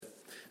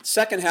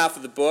Second half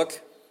of the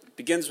book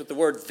begins with the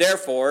word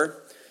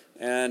therefore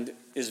and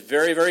is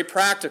very, very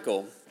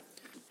practical.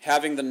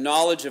 Having the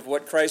knowledge of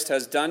what Christ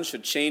has done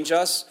should change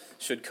us,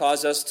 should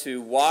cause us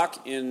to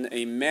walk in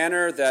a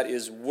manner that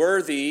is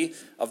worthy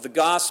of the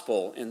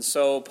gospel. And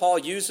so Paul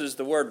uses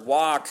the word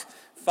walk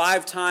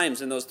 5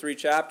 times in those 3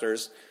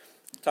 chapters.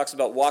 He talks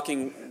about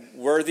walking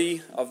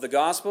worthy of the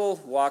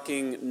gospel,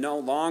 walking no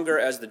longer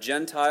as the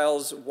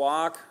Gentiles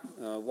walk,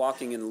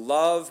 walking in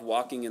love,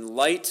 walking in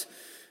light,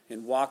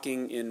 and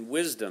walking in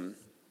wisdom.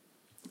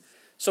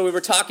 So we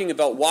were talking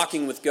about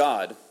walking with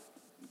God.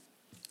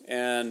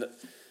 And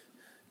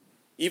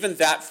even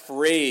that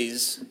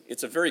phrase,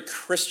 it's a very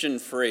Christian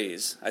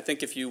phrase. I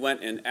think if you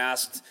went and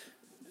asked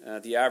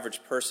the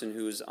average person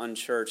who is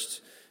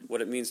unchurched what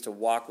it means to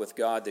walk with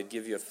God, they'd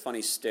give you a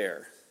funny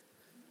stare.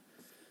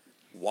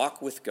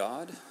 Walk with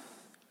God?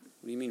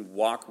 What do you mean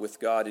walk with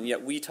God? And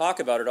yet we talk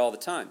about it all the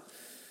time.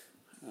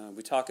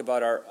 We talk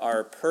about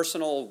our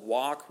personal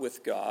walk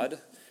with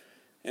God.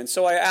 And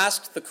so I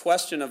asked the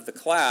question of the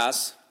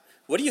class,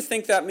 what do you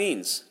think that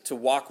means to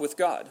walk with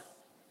God?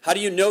 How do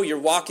you know you're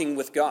walking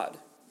with God?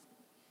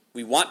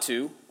 We want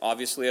to,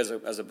 obviously, as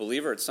a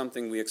believer. It's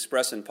something we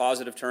express in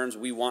positive terms.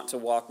 We want to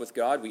walk with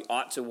God. We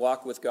ought to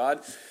walk with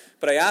God.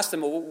 But I asked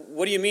them, well,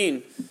 what do you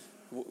mean?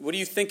 What do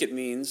you think it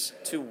means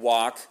to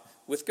walk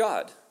with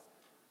God?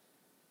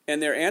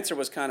 And their answer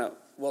was kind of,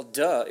 well,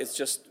 duh, it's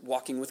just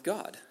walking with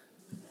God.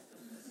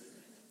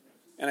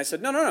 And I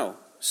said, no.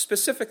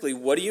 Specifically,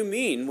 what do you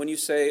mean when you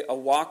say a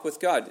walk with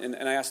God? And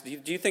I asked,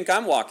 do you think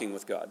I'm walking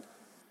with God?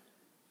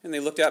 And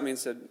they looked at me and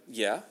said,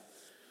 yeah.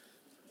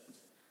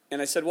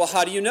 And I said, well,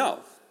 how do you know?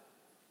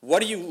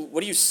 What do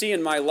you see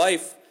in my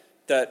life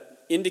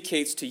that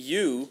indicates to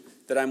you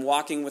that I'm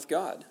walking with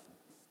God?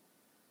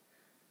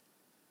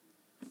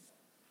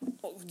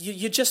 Well,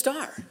 you just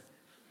are.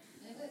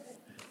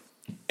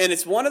 And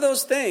it's one of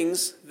those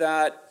things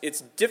that it's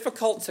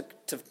difficult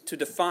to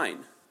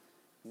define.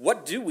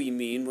 What do we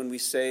mean when we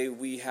say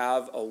we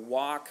have a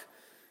walk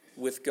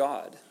with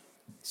God,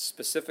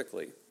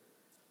 specifically?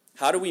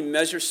 How do we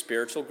measure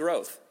spiritual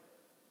growth?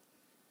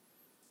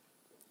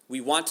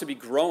 We want to be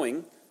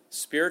growing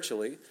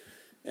spiritually,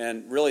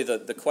 and really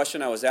the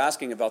question I was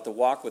asking about the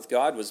walk with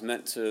God was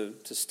meant to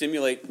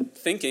stimulate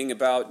thinking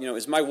about,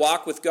 is my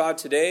walk with God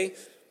today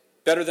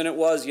better than it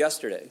was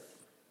yesterday?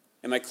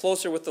 Am I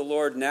closer with the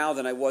Lord now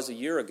than I was a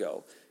year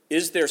ago?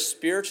 Is there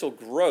spiritual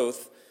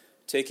growth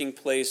taking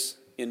place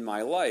in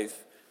my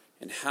life,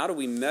 and how do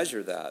we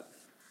measure that?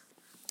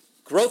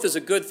 Growth is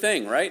a good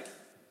thing, right?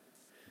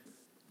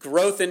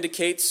 Growth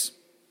indicates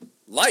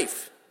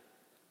life.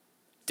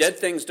 Dead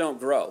things don't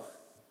grow.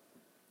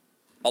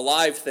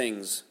 Alive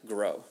things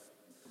grow.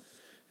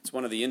 It's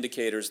one of the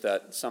indicators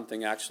that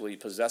something actually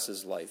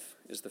possesses life,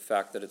 is the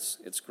fact that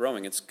it's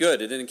growing. It's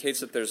good. It indicates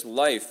that there's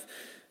life.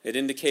 It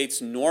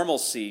indicates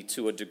normalcy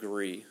to a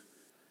degree.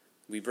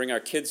 We bring our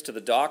kids to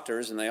the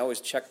doctors, and they always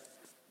check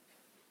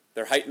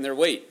their height and their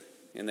weight.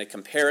 And they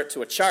compare it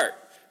to a chart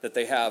that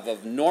they have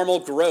of normal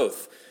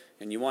growth.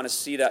 And you want to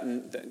see that,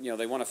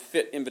 they want to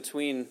fit in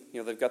between.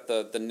 They've got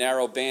the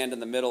narrow band in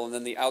the middle, and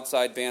then the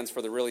outside bands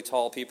for the really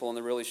tall people and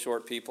the really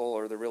short people,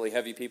 or the really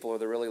heavy people or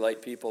the really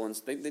light people. And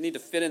they need to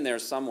fit in there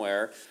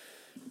somewhere.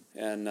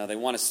 And they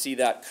want to see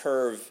that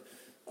curve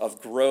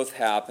of growth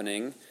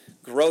happening.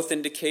 Growth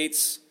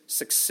indicates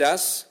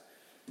success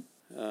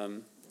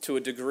to a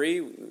degree.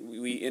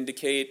 We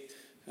indicate...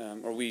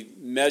 or we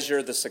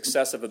measure the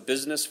success of a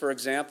business, for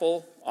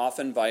example,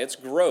 often by its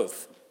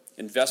growth.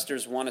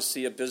 Investors want to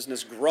see a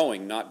business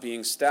growing, not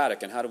being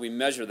static. And how do we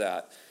measure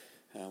that?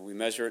 We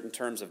measure it in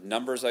terms of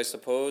numbers, I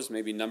suppose,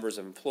 maybe numbers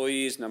of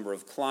employees, number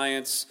of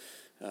clients,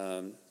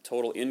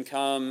 total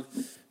income,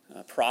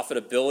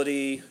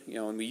 profitability.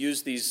 And we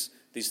use these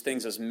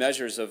things as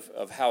measures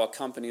of how a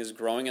company is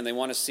growing, and they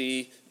want to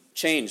see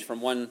change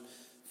from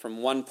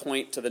one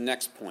point to the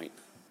next point,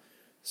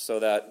 so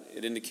that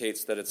it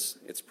indicates that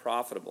it's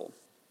profitable.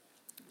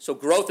 So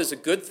growth is a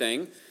good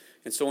thing,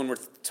 and so when we're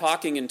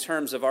talking in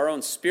terms of our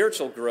own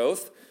spiritual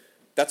growth,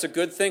 that's a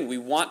good thing. We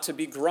want to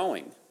be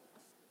growing.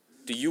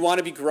 Do you want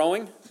to be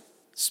growing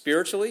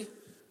spiritually?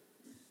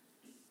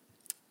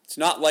 It's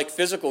not like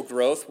physical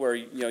growth where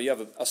you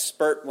have a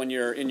spurt when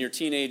you're in your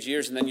teenage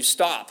years and then you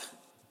stop.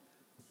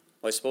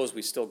 Well, I suppose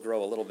we still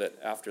grow a little bit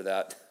after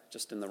that,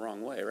 just in the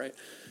wrong way, right?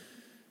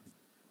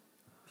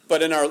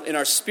 But in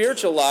our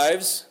spiritual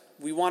lives,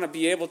 we want to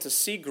be able to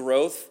see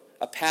growth,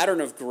 a pattern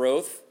of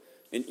growth,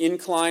 an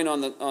incline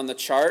on the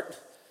chart,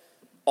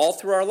 all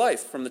through our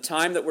life, from the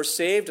time that we're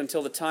saved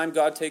until the time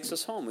God takes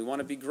us home. We want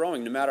to be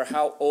growing, no matter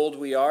how old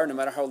we are, no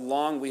matter how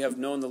long we have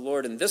known the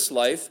Lord in this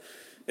life.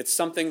 It's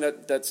something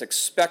that's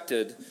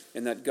expected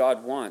and that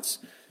God wants.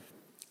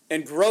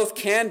 And growth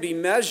can be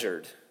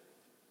measured.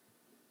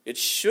 It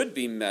should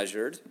be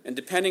measured, and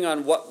depending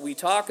on what we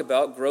talk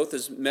about, growth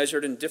is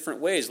measured in different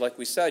ways. Like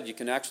we said, you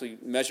can actually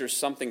measure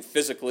something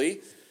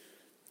physically,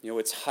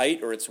 its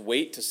height or its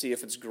weight, to see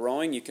if it's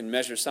growing. You can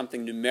measure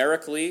something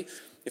numerically.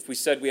 If we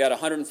said we had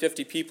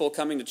 150 people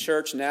coming to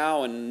church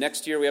now and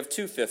next year we have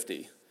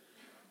 250,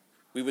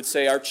 we would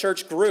say our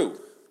church grew.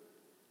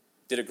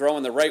 Did it grow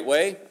in the right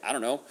way? I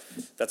don't know.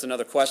 That's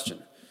another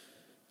question.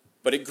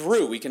 But it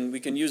grew. We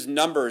can use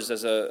numbers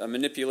as a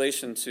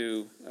manipulation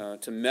to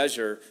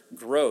measure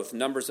growth,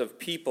 numbers of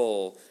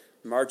people,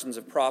 margins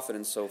of profit,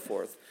 and so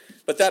forth.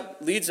 But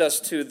that leads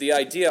us to the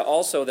idea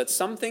also that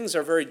some things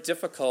are very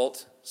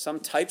difficult, some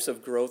types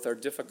of growth are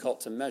difficult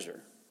to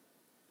measure.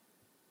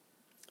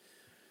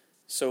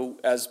 So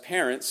as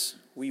parents,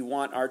 we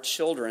want our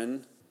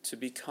children to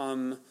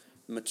become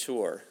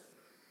mature.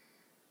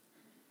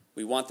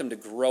 We want them to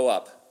grow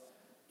up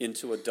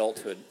into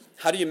adulthood.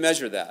 How do you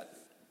measure that?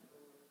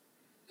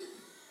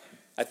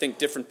 I think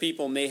different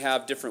people may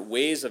have different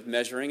ways of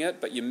measuring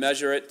it, but you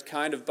measure it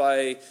kind of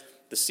by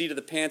the seat of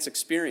the pants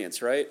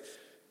experience, right?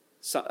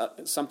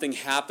 Something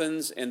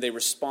happens and they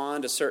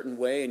respond a certain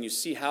way, and you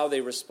see how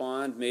they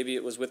respond. Maybe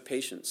it was with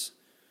patience,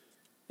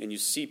 and you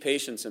see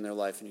patience in their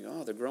life, and you go,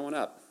 oh, they're growing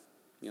up.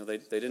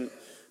 They didn't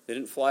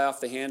fly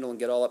off the handle and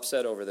get all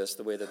upset over this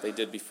the way that they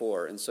did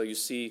before. And so you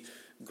see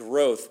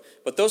growth.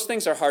 But those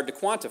things are hard to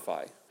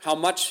quantify. How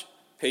much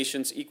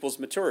patience equals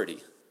maturity?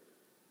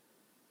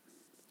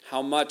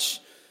 How much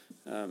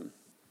of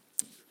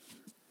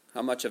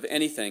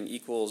anything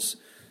equals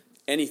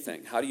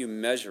anything? How do you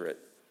measure it?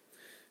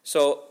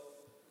 So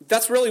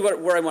that's really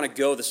where I want to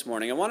go this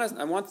morning. I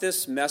want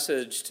this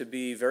message to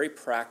be very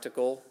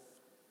practical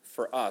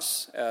for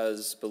us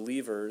as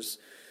believers,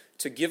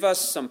 to give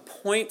us some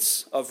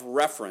points of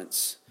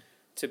reference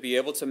to be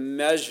able to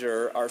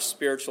measure our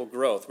spiritual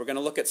growth. We're going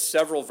to look at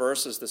several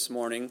verses this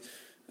morning.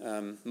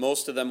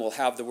 Most of them will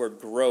have the word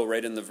grow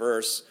right in the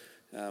verse,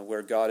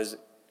 where God is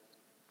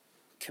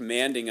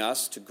commanding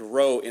us to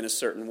grow in a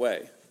certain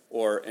way,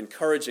 or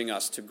encouraging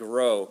us to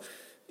grow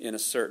in a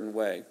certain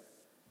way.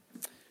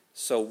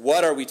 So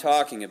what are we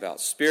talking about?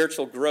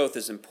 Spiritual growth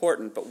is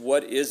important, but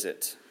what is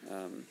it?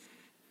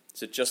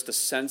 Is it just a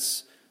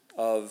sense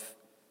of,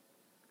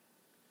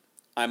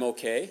 I'm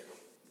okay?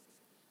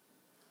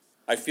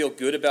 I feel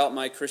good about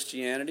my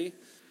Christianity,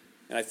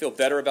 and I feel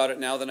better about it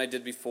now than I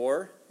did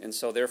before, and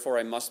so therefore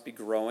I must be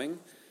growing.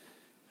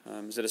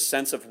 Is it a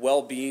sense of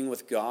well-being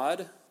with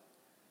God?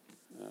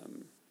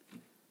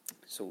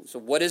 So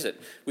what is it?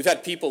 We've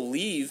had people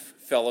leave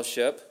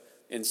fellowship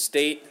and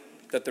state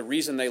that the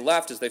reason they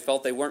left is they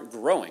felt they weren't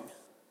growing.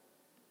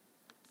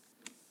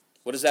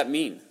 What does that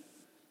mean?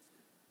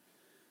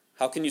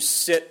 How can you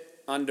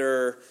sit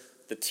under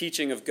the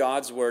teaching of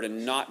God's word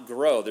and not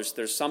grow?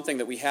 There's something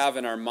that we have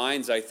in our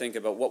minds, I think,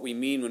 about what we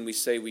mean when we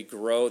say we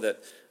grow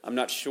that I'm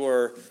not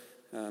sure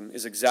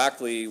is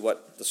exactly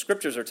what the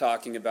scriptures are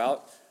talking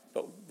about.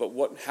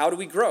 But how do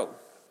we grow?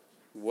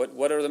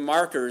 What are the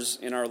markers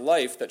in our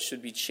life that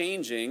should be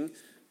changing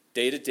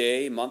day to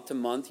day, month to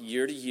month,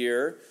 year to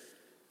year,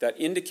 that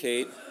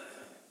indicate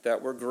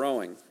that we're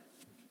growing?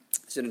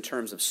 Is it in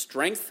terms of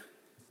strength?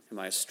 Am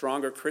I a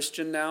stronger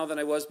Christian now than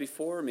I was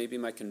before? Maybe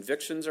my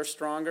convictions are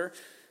stronger.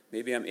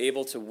 Maybe I'm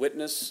able to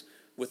witness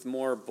with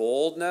more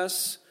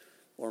boldness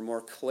or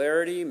more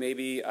clarity.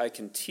 Maybe I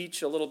can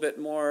teach a little bit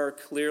more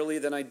clearly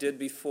than I did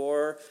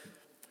before.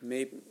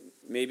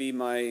 Maybe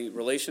my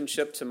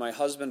relationship to my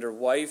husband or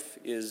wife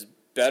is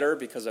better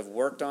because I've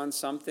worked on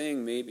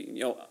something.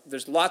 Maybe,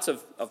 there's lots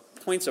of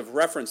points of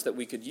reference that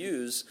we could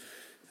use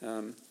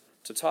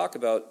to talk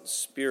about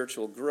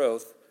spiritual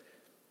growth.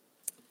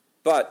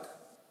 But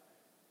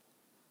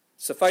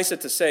suffice it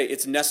to say,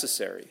 it's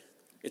necessary.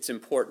 It's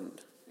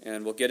important.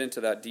 And we'll get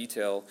into that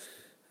detail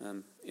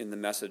in the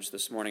message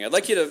this morning. I'd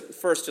like you to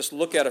first just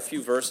look at a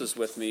few verses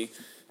with me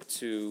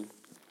to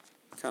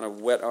kind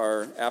of whet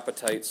our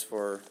appetites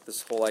for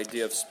this whole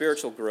idea of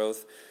spiritual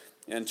growth.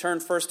 And turn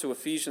first to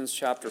Ephesians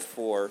chapter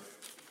 4,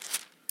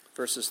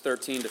 verses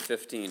 13 to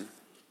 15.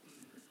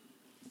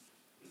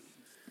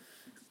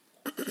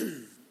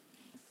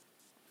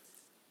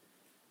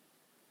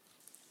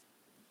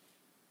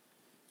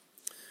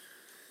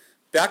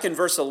 Back in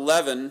verse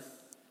 11,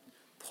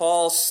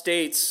 Paul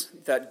states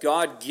that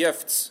God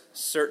gifts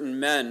certain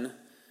men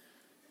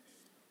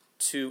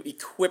to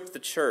equip the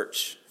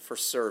church for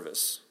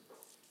service.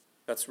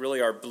 That's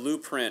really our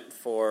blueprint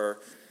for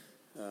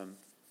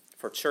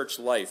church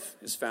life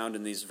is found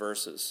in these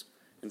verses.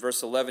 In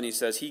verse 11 he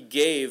says, He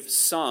gave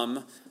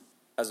some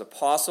as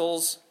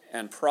apostles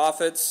and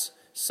prophets,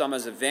 some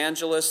as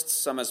evangelists,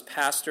 some as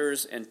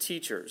pastors and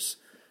teachers.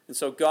 And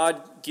so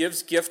God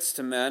gives gifts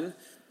to men.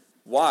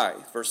 Why?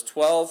 Verse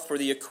 12, for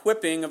the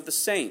equipping of the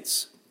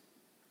saints.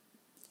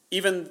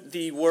 Even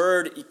the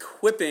word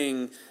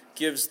equipping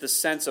gives the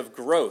sense of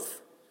growth.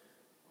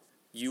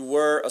 You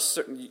were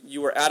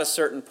at a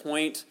certain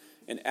point,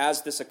 and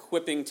as this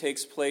equipping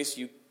takes place,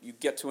 you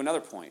get to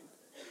another point,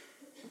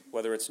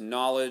 whether it's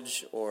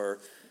knowledge or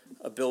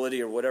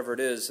ability or whatever it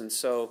is. And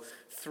so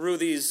through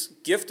these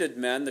gifted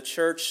men, the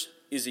church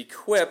is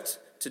equipped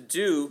to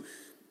do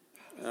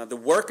the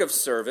work of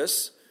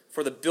service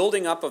for the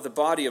building up of the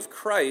body of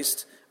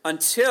Christ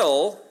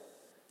until,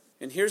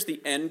 and here's the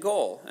end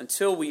goal,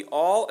 until we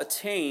all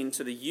attain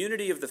to the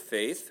unity of the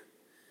faith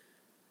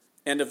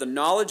and of the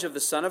knowledge of the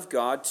Son of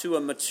God, to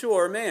a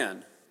mature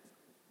man.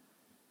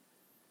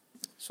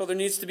 So there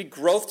needs to be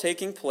growth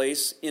taking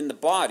place in the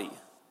body.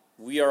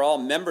 We are all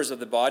members of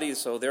the body,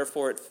 so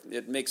therefore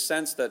it makes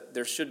sense that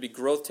there should be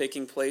growth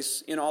taking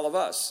place in all of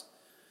us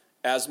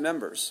as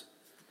members.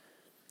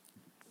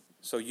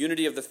 So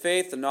unity of the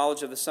faith, the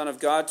knowledge of the Son of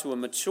God, to a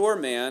mature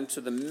man, to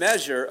the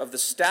measure of the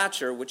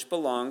stature which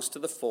belongs to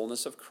the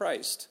fullness of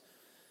Christ.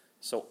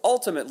 So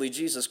ultimately,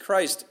 Jesus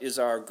Christ is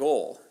our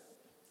goal,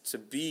 to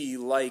be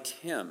like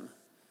him,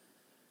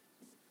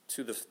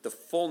 to the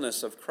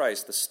fullness of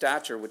Christ, the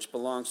stature which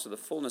belongs to the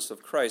fullness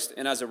of Christ.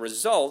 And as a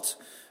result,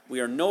 we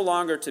are no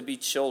longer to be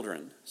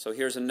children. So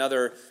here's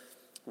another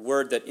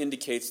word that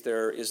indicates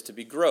there is to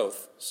be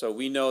growth. So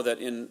we know that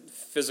in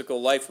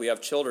physical life we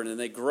have children and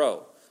they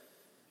grow.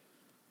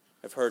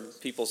 I've heard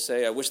people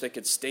say, I wish they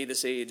could stay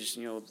this age,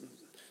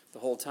 the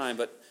whole time.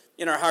 But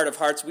in our heart of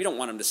hearts, we don't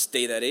want them to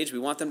stay that age. We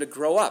want them to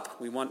grow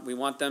up. We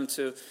want them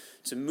to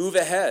move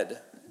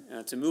ahead,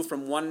 to move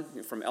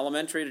from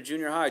elementary to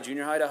junior high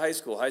to high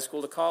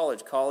school to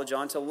college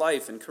on to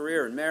life and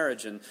career and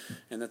marriage, and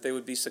that they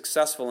would be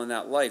successful in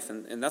that life.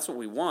 And that's what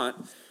we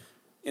want.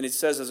 And it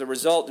says, as a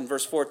result, in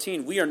verse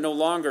 14, we are no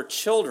longer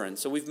children.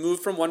 So we've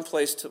moved from one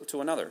place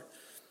to another.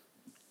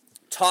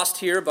 Tossed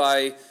here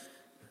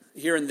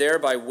and there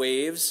by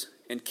waves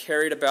and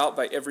carried about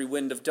by every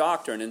wind of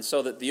doctrine. And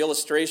so that the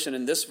illustration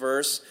in this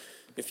verse,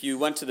 if you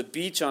went to the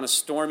beach on a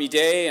stormy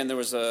day and there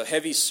was a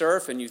heavy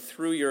surf and you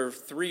threw your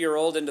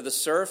 3-year-old into the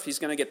surf, he's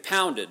going to get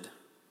pounded.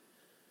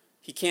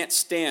 He can't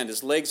stand.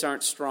 His legs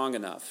aren't strong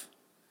enough.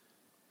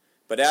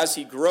 But as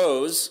he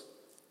grows,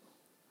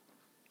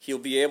 he'll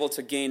be able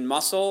to gain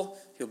muscle,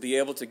 he'll be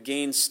able to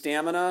gain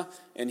stamina,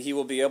 and he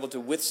will be able to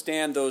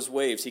withstand those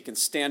waves. He can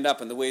stand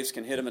up and the waves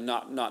can hit him and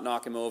not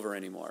knock him over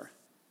anymore.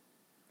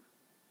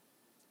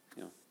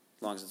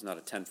 As long as it's not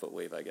a 10-foot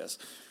wave, I guess.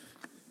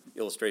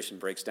 Illustration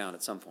breaks down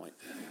at some point.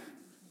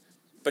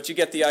 But you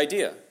get the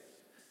idea.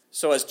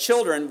 So as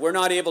children, we're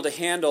not able to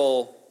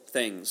handle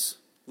things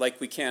like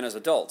we can as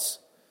adults.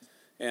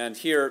 And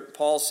here,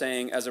 Paul's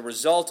saying, as a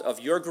result of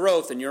your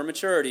growth and your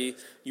maturity,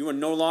 you are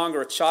no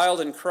longer a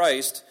child in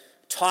Christ,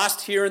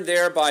 tossed here and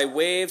there by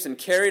waves and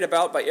carried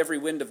about by every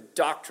wind of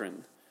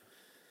doctrine.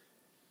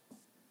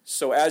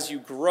 So as you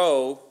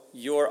grow,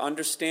 your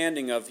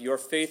understanding of your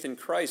faith in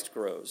Christ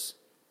grows.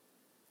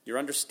 Your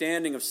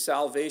understanding of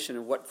salvation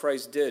and what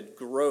Christ did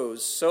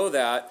grows so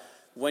that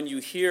when you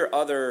hear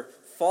other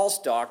false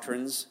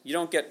doctrines, you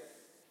don't get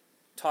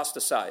tossed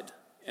aside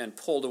and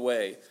pulled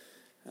away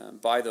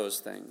by those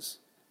things,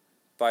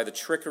 by the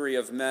trickery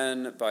of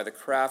men, by the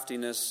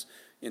craftiness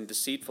in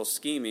deceitful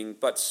scheming.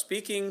 But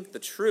speaking the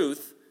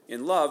truth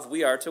in love,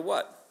 we are to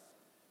what?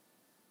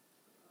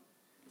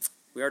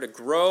 We are to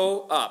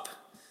grow up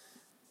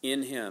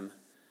in him,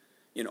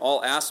 in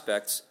all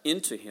aspects,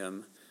 into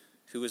him,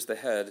 who is the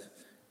head,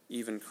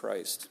 even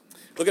Christ.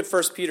 Look at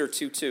 1 Peter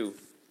 2:2.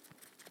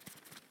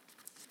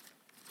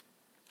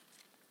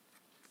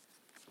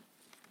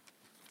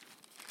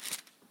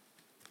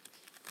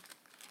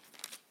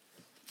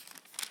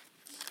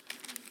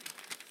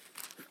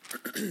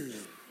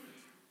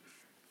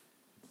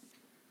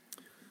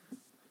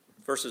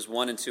 Verses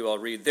 1 and 2 I'll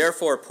read.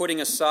 Therefore, putting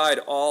aside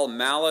all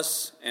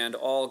malice and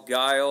all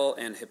guile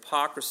and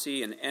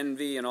hypocrisy and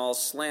envy and all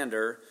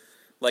slander,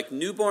 like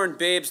newborn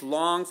babes,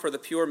 long for the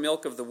pure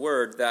milk of the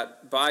word,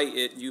 that by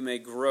it you may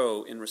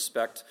grow in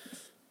respect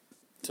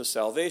to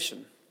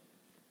salvation.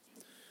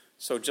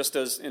 So just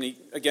as, and he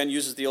again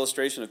uses the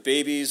illustration of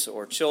babies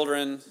or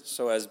children,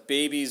 so as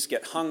babies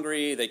get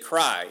hungry, they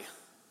cry.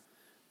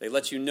 They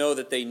let you know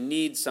that they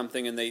need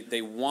something and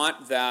they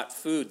want that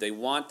food, they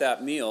want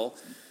that meal.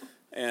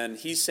 And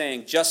he's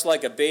saying, just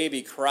like a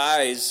baby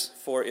cries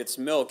for its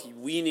milk,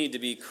 we need to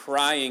be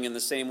crying in the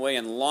same way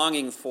and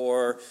longing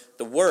for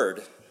the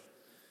word,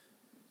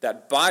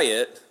 that by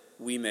it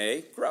we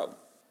may grow.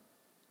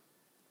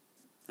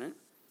 Right?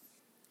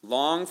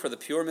 Long for the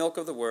pure milk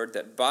of the word,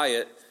 that by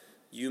it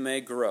you may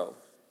grow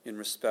in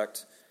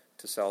respect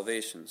to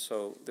salvation.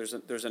 So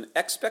there's an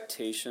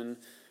expectation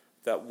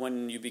that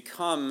when you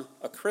become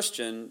a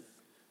Christian,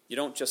 you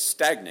don't just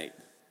stagnate.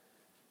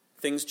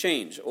 Things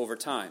change over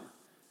time.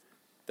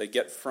 They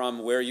get from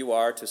where you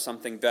are to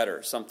something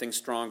better, something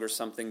stronger,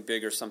 something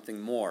bigger, something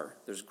more.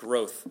 There's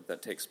growth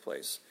that takes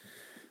place.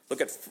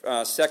 Look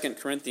at 2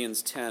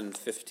 Corinthians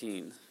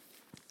 10:15.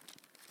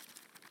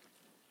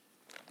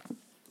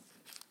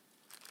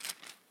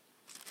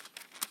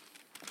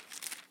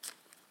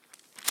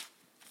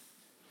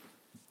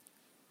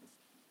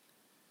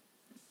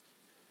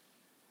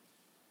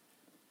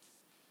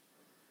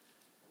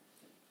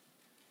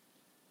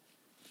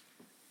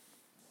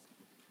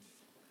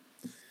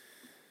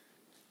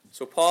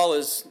 So Paul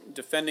is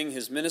defending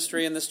his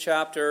ministry in this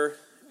chapter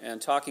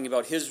and talking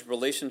about his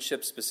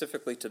relationship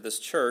specifically to this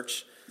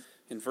church.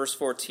 In verse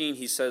 14,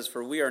 he says,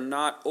 "For we are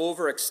not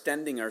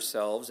overextending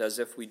ourselves as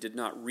if we did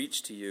not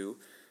reach to you,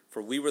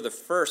 for we were the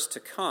first to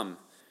come,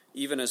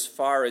 even as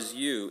far as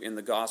you in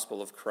the gospel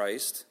of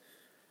Christ,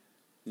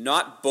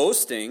 not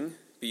boasting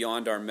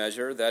beyond our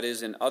measure, that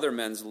is, in other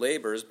men's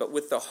labors, but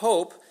with the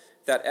hope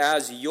that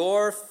as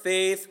your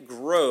faith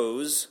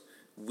grows,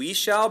 we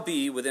shall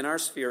be within our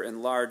sphere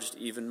enlarged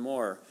even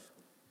more."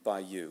 by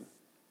you.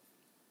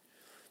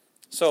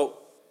 So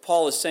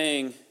Paul is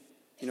saying,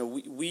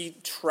 we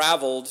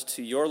traveled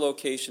to your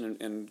location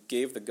and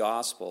gave the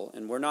gospel,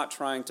 and we're not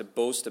trying to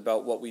boast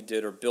about what we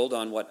did or build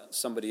on what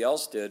somebody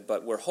else did,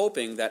 but we're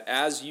hoping that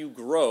as you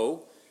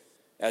grow,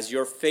 as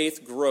your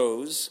faith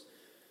grows,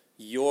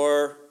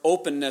 your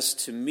openness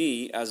to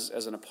me as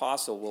an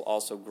apostle will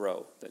also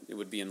grow, that it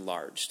would be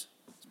enlarged.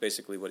 That's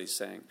basically what he's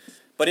saying.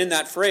 But in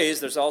that phrase,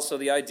 there's also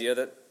the idea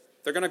that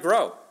they're going to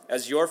grow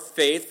as your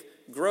faith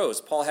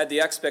grows. Paul had the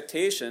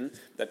expectation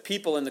that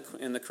people in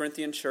the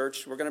Corinthian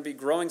church were going to be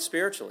growing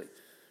spiritually.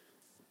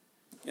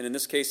 And in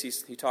this case,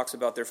 he talks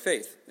about their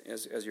faith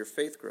as your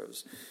faith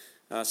grows.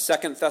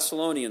 2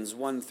 Thessalonians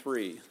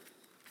 1:3.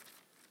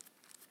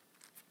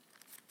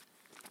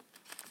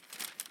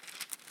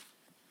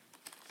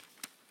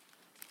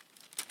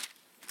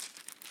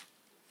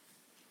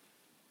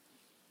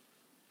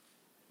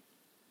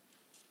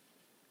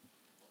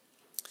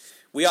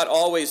 We ought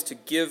always to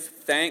give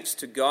thanks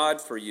to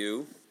God for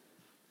you,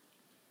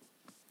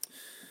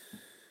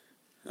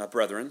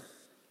 brethren,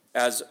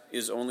 as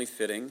is only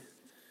fitting,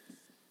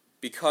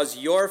 because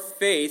your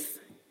faith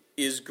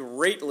is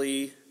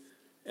greatly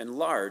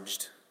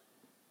enlarged,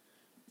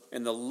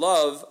 and the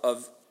love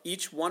of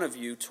each one of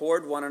you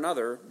toward one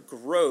another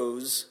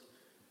grows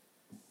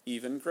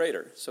even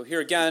greater. So here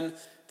again,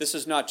 this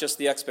is not just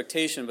the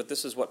expectation, but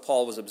this is what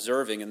Paul was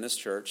observing in this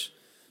church,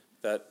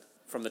 that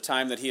from the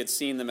time that he had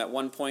seen them at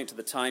one point to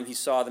the time he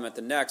saw them at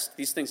the next,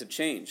 these things had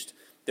changed.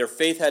 Their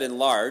faith had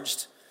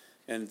enlarged,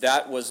 and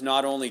that was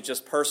not only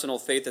just personal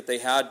faith that they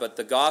had, but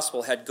the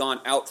gospel had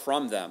gone out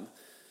from them,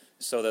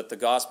 so that the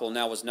gospel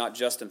now was not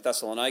just in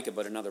Thessalonica,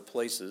 but in other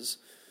places.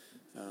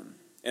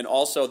 And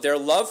also their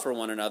love for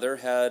one another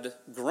had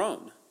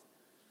grown.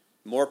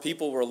 More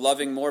people were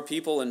loving more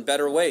people in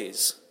better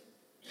ways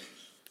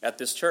at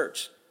this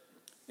church.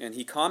 And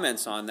he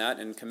comments on that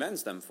and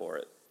commends them for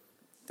it,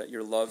 that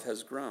your love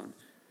has grown.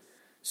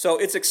 So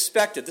it's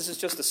expected. This is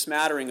just a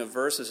smattering of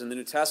verses in the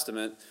New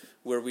Testament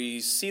where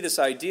we see this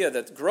idea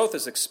that growth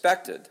is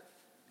expected.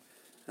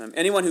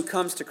 Anyone who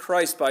comes to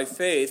Christ by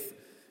faith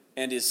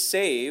and is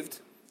saved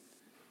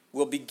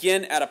will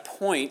begin at a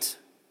point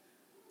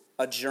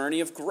a journey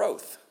of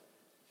growth.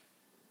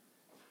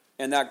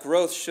 And that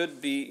growth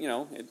should be,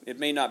 it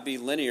may not be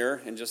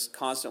linear and just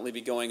constantly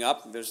be going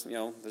up. There's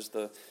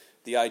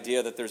the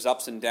idea that there's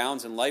ups and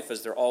downs in life,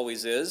 as there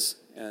always is,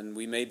 and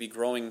we may be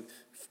growing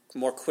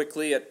more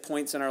quickly at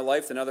points in our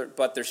life than other,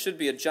 but there should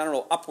be a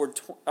general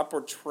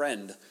upward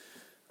trend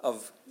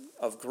of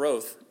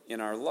growth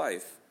in our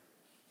life,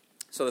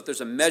 so that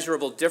there's a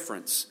measurable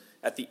difference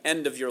at the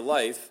end of your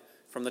life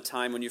from the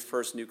time when you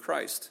first knew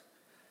Christ.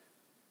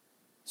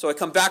 So I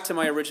come back to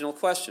my original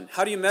question.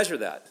 How do you measure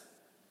that?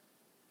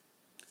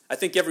 I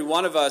think every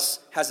one of us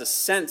has a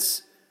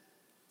sense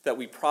that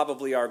we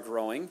probably are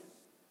growing,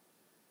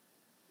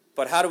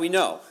 but how do we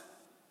know?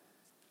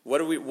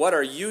 What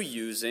are you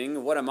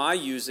using? What am I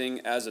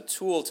using as a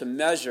tool to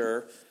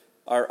measure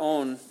our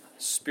own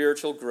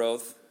spiritual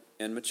growth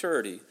and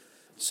maturity?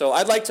 So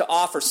I'd like to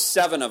offer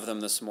 7 of them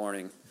this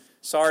morning.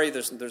 Sorry,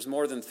 there's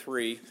more than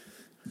 3.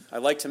 I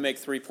like to make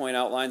 3-point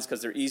outlines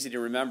because they're easy to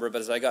remember, but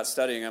as I got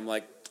studying, I'm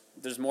like,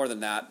 there's more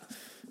than that.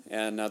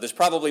 And there's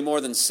probably more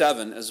than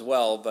 7 as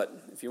well,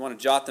 but if you want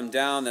to jot them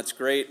down, that's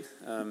great.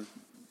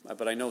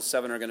 But I know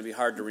 7 are going to be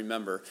hard to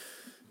remember.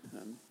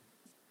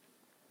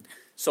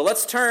 So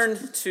let's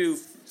turn to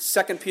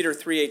 2 Peter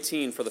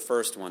 3:18 for the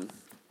first one.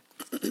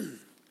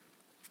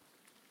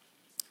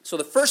 So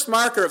the first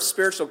marker of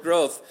spiritual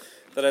growth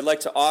that I'd like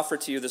to offer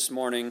to you this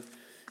morning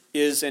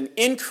is an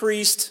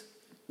increased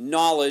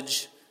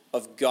knowledge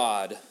of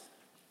God.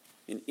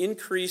 An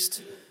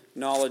increased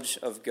knowledge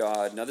of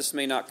God. Now this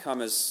may not come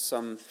as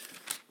some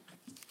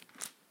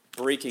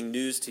breaking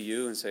news to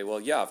you and say, well,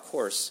 yeah, of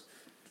course.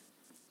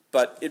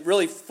 But it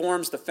really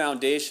forms the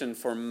foundation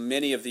for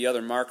many of the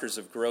other markers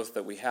of growth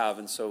that we have,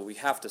 and so we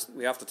have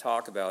to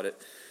talk about it.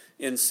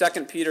 In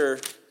 2 Peter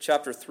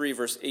chapter 3,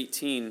 verse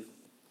 18,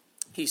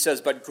 he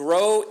says, "But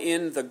grow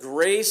in the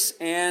grace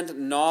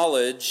and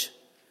knowledge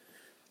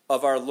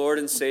of our Lord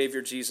and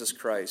Savior Jesus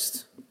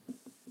Christ.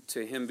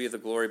 To him be the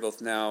glory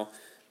both now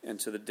and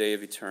to the day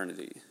of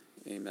eternity.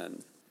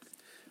 Amen."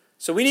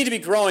 So we need to be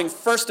growing,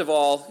 first of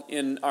all,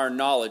 in our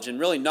knowledge. And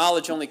really,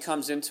 knowledge only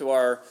comes into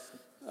our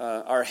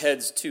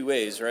heads 2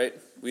 ways, right?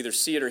 We either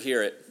see it or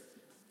hear it.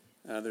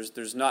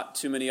 There's not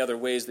too many other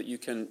ways that you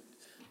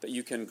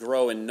can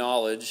grow in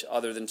knowledge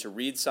other than to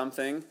read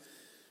something,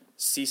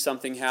 see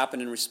something happen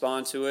and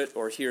respond to it,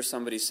 or hear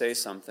somebody say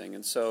something.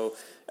 And so,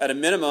 at a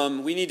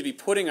minimum, we need to be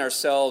putting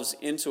ourselves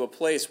into a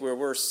place where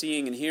we're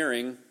seeing and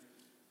hearing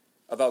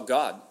about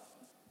God.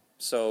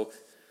 So,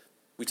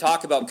 we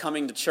talk about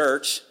coming to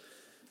church,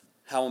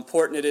 how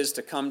important it is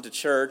to come to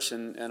church,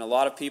 and a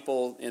lot of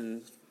people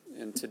in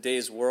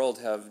today's world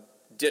have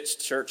ditched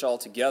church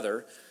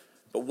altogether.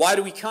 But why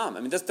do we come?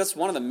 I mean, that's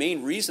one of the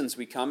main reasons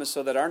we come, is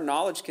so that our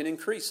knowledge can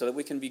increase, so that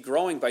we can be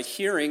growing by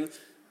hearing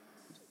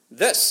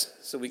this,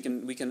 so we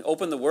can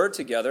open the Word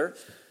together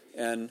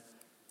and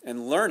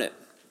learn it.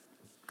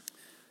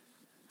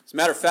 As a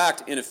matter of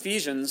fact, in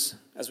Ephesians,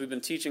 as we've been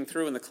teaching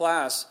through in the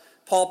class,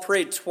 Paul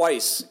prayed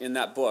twice in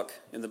that book,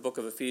 in the book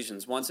of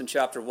Ephesians, once in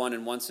chapter 1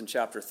 and once in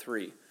chapter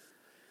 3.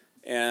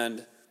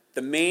 And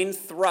the main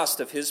thrust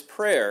of his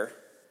prayer,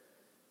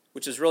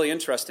 which is really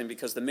interesting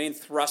because the main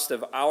thrust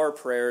of our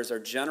prayers are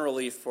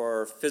generally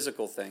for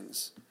physical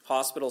things,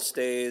 hospital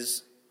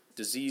stays,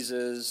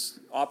 diseases,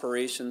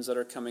 operations that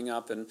are coming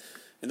up, and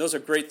those are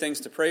great things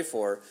to pray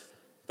for.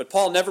 But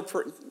Paul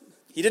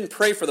he didn't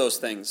pray for those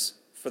things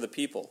for the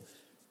people.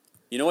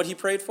 You know what he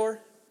prayed for?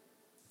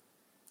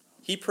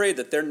 He prayed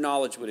that their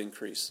knowledge would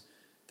increase,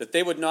 that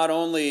they would not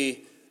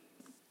only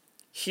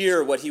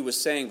hear what he was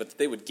saying, but that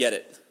they would get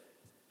it.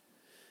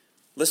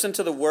 Listen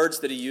to the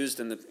words that he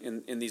used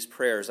in these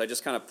prayers. I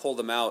just kind of pulled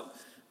them out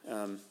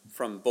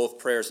from both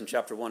prayers in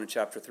chapter 1 and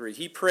chapter 3.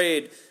 He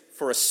prayed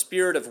for a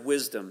spirit of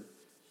wisdom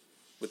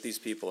with these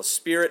people, a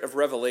spirit of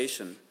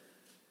revelation,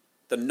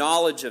 the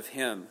knowledge of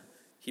him.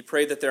 He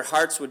prayed that their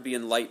hearts would be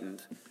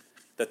enlightened,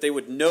 that they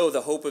would know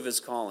the hope of his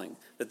calling,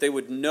 that they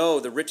would know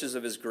the riches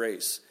of his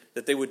grace,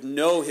 that they would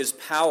know his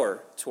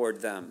power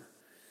toward them,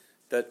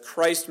 that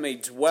Christ may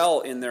dwell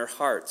in their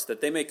hearts, that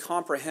they may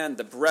comprehend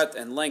the breadth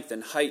and length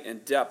and height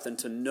and depth, and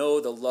to know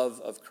the love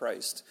of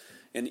Christ.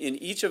 And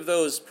in each of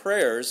those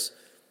prayers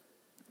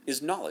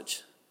is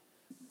knowledge.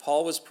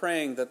 Paul was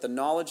praying that the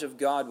knowledge of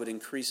God would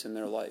increase in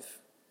their life.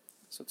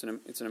 So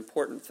it's an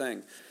important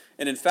thing.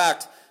 And in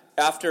fact,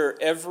 after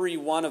every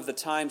one of the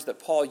times that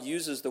Paul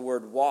uses the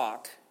word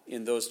walk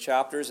in those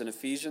chapters in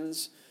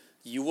Ephesians,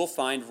 you will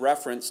find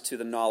reference to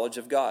the knowledge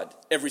of God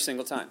every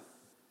single time.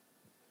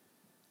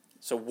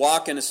 So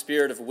walk in a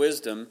spirit of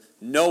wisdom,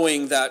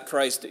 knowing that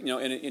Christ, and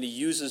he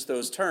uses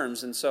those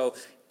terms. And so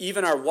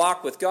even our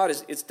walk with God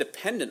it's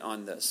dependent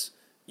on this.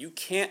 You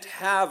can't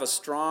have a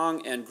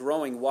strong and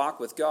growing walk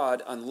with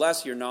God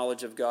unless your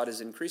knowledge of God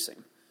is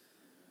increasing.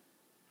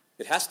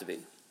 It has to be.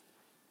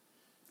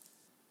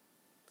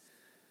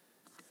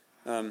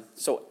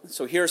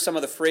 So here are some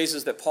of the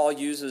phrases that Paul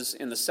uses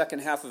in the second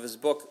half of his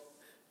book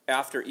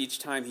after each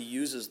time he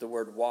uses the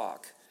word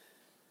walk.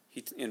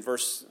 In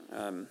verse,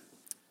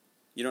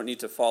 you don't need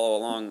to follow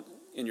along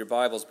in your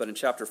Bibles, but in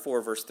chapter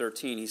 4, verse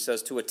 13, he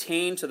says, to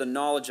attain to the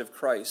knowledge of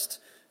Christ.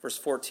 Verse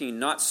 14,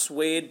 not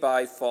swayed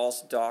by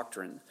false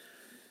doctrine.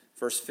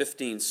 Verse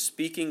 15,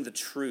 speaking the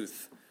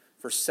truth.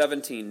 Verse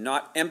 17,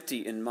 not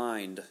empty in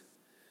mind.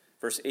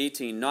 Verse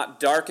 18, not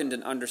darkened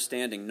in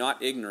understanding,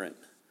 not ignorant.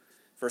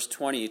 Verse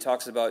 20, he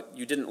talks about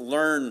you didn't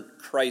learn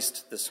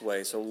Christ this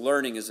way, so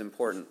learning is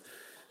important.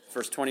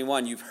 Verse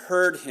 21, you've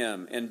heard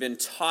him and been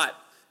taught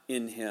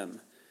in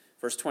him.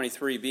 Verse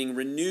 23, being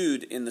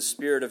renewed in the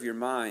spirit of your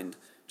mind.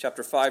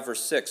 Chapter 5,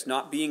 verse 6,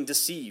 not being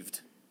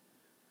deceived.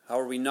 How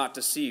are we not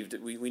deceived?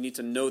 We need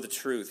to know the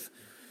truth.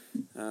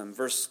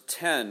 Verse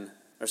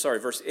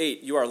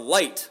 8, you are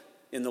light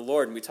in the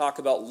Lord. And we talk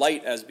about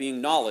light as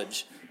being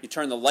knowledge. You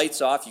turn the lights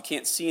off, you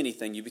can't see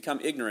anything. You become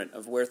ignorant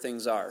of where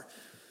things are.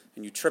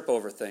 And you trip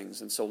over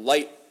things. And so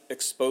light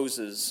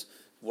exposes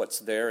what's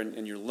there,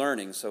 and you're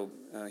learning. So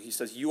he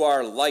says, you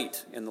are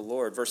light in the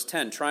Lord. Verse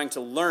 10, trying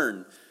to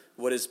learn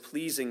what is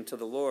pleasing to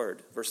the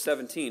Lord. Verse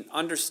 17,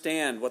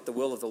 understand what the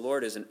will of the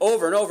Lord is. And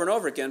over and over and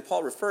over again,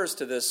 Paul refers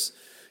to this.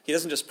 He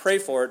doesn't just pray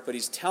for it, but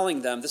he's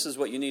telling them this is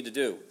what you need to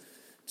do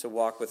to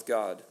walk with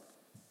God.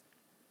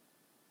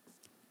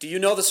 Do you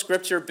know the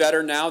Scripture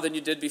better now than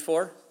you did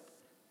before?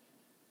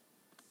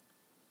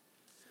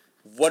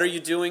 What are you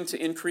doing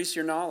to increase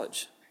your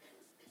knowledge?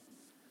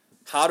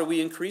 How do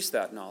we increase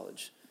that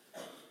knowledge?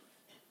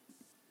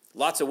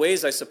 Lots of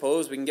ways, I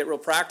suppose. We can get real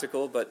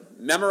practical, but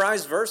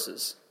memorize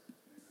verses.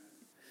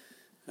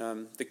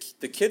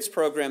 The kids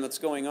program that's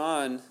going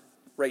on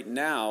right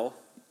now,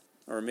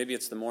 or maybe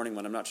it's the morning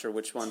one, I'm not sure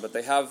which one, but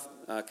they have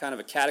kind of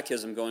a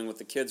catechism going with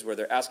the kids where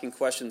they're asking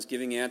questions,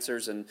 giving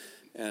answers,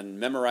 and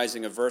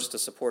memorizing a verse to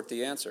support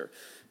the answer.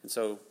 And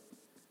so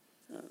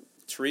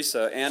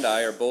Teresa and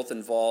I are both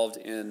involved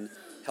in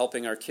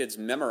helping our kids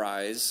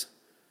memorize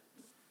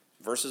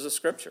verses of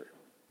Scripture.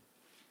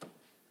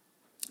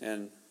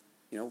 And,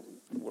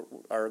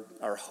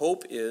 our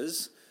hope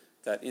is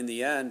that in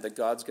the end that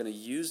God's going to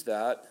use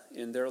that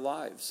in their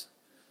lives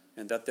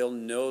and that they'll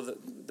know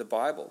the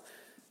Bible.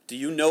 Do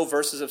you know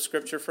verses of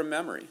Scripture from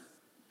memory?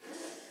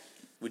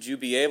 Would you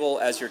be able,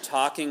 as you're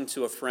talking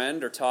to a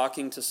friend or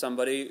talking to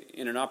somebody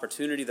in an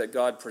opportunity that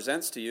God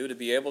presents to you, to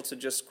be able to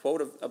just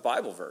quote a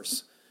Bible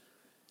verse?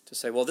 To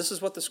say, well, this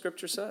is what the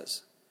Scripture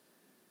says.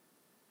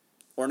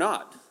 Or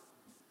not.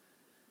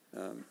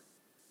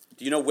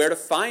 Do you know where to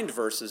find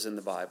verses in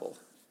the Bible?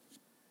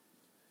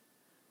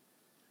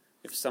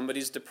 If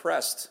somebody's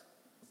depressed,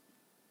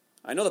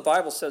 I know the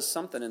Bible says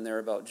something in there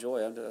about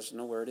joy. I just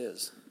know where it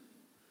is.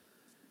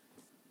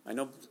 I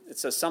know it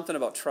says something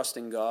about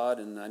trusting God,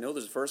 and I know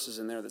there's verses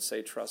in there that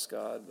say trust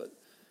God,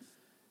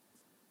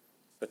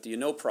 but do you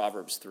know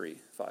Proverbs 3,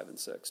 5, and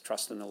 6?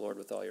 Trust in the Lord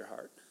with all your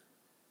heart.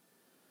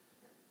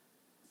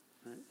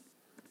 Right?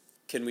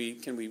 Can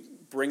we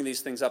bring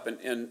these things up,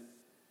 and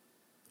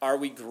are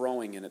we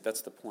growing in it?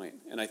 That's the point.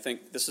 And I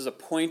think this is a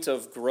point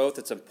of growth.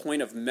 It's a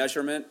point of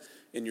measurement.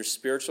 in your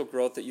spiritual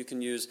growth that you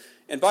can use.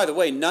 And by the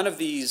way, none of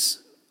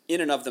these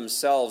in and of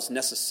themselves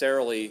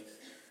necessarily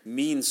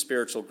mean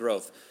spiritual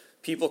growth.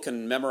 People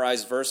can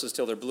memorize verses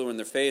till they're blue in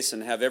their face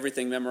and have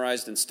everything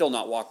memorized and still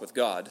not walk with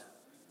God.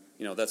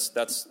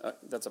 That's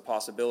a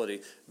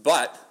possibility.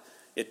 But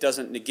it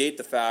doesn't negate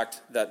the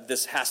fact that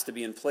this has to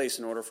be in place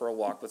in order for a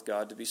walk with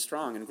God to be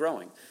strong and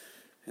growing.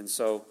 And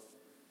so,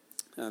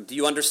 do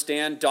you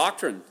understand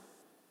doctrine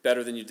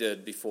better than you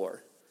did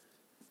before?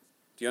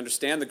 Do you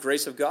understand the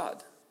grace of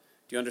God?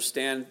 Do you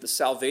understand the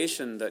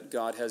salvation that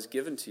God has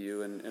given to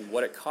you and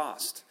what it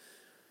cost?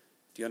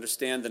 Do you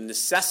understand the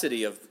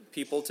necessity of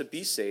people to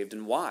be saved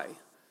and why?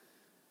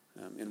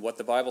 And what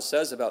the Bible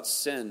says about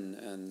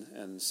sin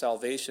and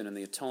salvation and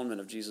the atonement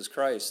of Jesus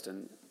Christ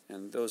and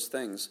those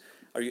things.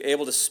 Are you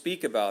able to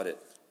speak about it?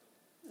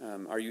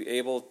 Are you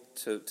able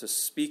to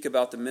speak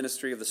about the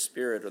ministry of the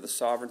Spirit or the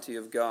sovereignty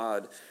of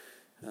God?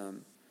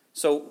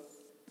 So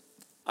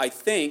I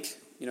think,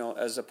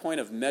 as a point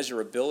of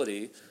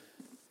measurability,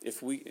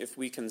 if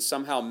we can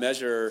somehow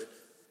measure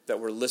that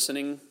we're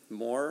listening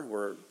more,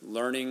 we're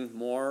learning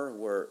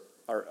more,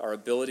 our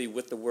ability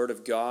with the Word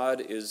of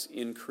God is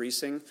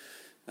increasing.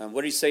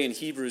 What did he say in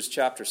Hebrews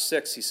chapter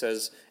 6? He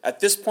says,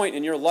 at this point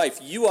in your life,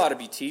 you ought to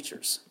be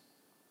teachers.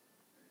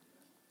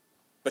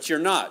 But you're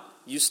not.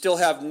 You still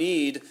have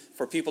need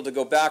for people to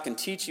go back and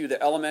teach you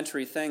the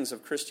elementary things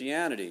of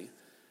Christianity.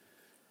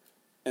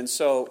 And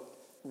so,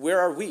 where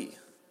are we?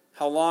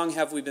 How long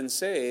have we been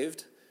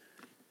saved?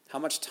 How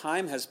much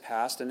time has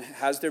passed? And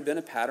has there been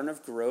a pattern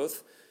of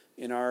growth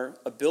in our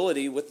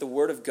ability with the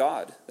Word of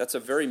God? That's a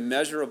very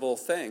measurable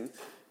thing,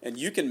 and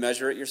you can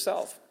measure it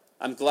yourself.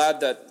 I'm glad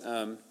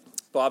that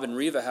Bob and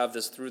Reva have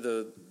this through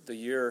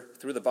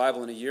the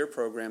Bible in a Year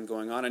program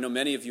going on. I know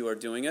many of you are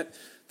doing it.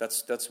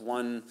 That's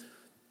one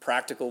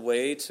practical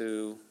way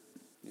to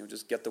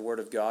just get the Word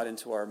of God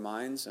into our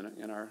minds and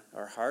in our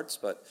hearts.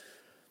 But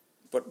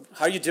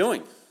how are you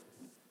doing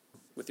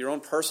with your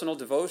own personal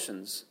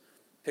devotions,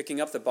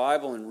 picking up the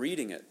Bible and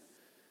reading it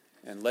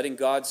and letting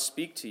God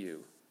speak to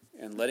you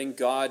and letting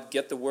God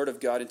get the Word of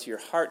God into your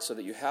heart so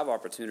that you have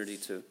opportunity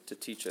to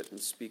teach it and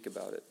speak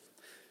about it?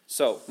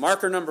 So,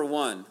 marker number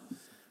 1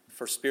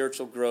 for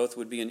spiritual growth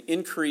would be an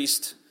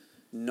increased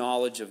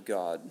knowledge of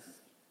God.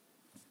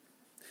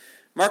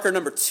 Marker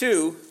number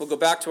 2, we'll go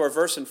back to our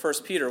verse in 1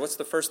 Peter. What's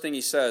the first thing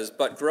he says?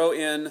 But grow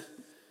in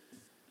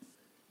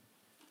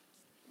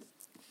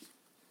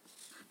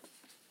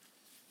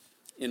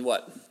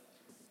what?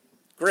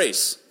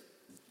 Grace.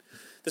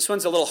 This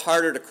one's a little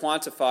harder to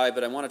quantify,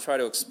 but I want to try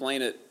to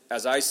explain it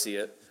as I see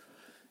it.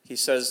 He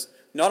says,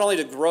 not only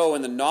to grow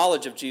in the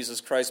knowledge of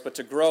Jesus Christ, but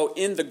to grow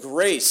in the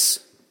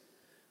grace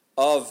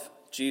of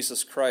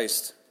Jesus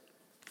Christ.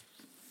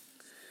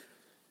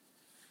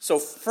 So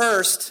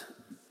first,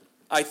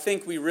 I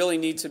think we really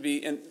need to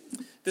be, and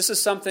this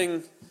is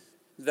something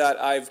that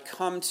I've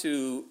come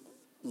to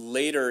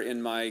later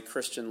in my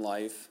Christian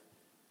life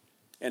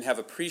and have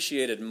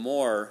appreciated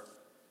more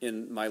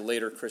in my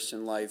later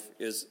Christian life,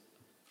 is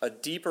a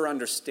deeper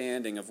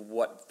understanding of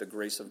what the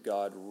grace of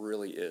God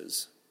really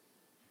is.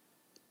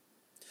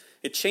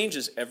 It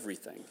changes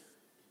everything.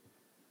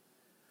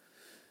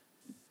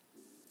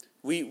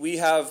 We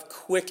have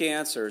quick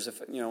answers.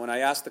 When I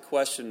ask the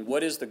question,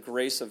 what is the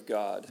grace of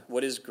God?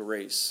 What is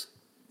grace?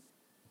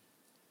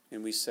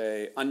 And we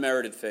say,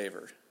 unmerited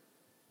favor.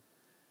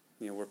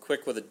 We're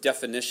quick with a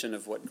definition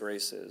of what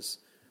grace is.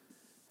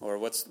 Or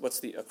what's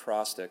the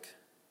acrostic?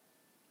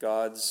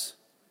 God's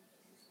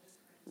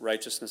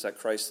righteousness at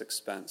Christ's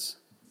expense.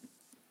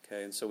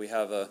 Okay, and so we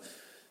have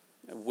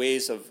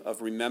ways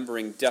of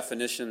remembering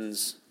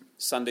definitions,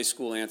 Sunday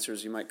school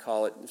answers, you might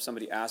call it. If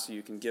somebody asks you,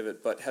 you can give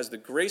it. But has the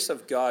grace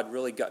of God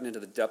really gotten into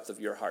the depth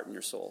of your heart and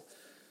your soul?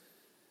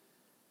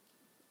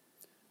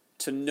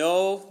 To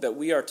know that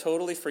we are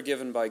totally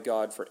forgiven by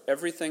God for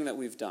everything that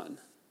we've done.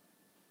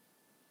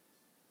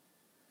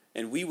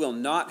 And we will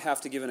not have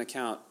to give an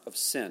account of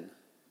sin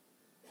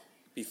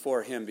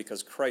before Him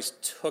because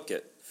Christ took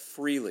it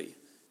freely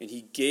and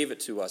He gave it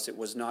to us. It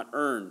was not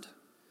earned.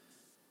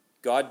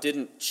 God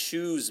didn't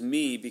choose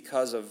me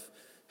because of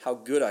how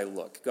good I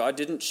look. God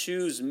didn't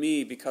choose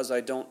me because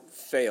I don't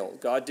fail.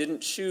 God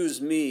didn't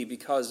choose me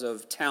because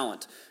of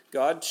talent.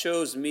 God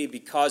chose me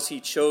because He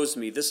chose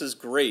me. This is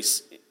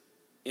grace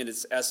in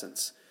its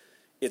essence.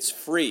 It's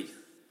free.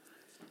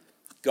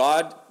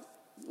 God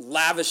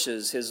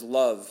lavishes His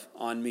love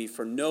on me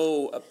for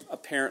no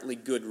apparently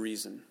good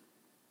reason.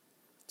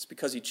 It's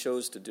because He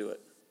chose to do it.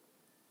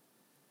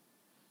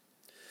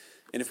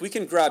 And if we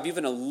can grab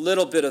even a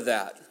little bit of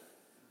that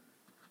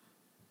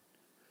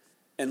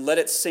and let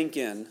it sink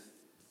in,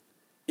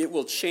 it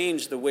will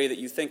change the way that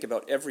you think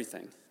about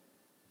everything.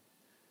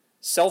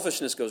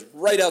 Selfishness goes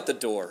right out the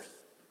door.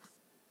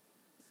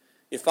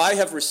 If I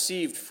have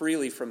received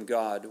freely from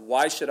God,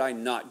 why should I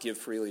not give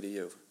freely to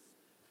you?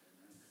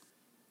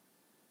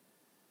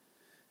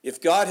 If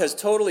God has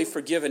totally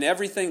forgiven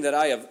everything that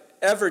I have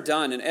ever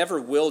done and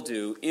ever will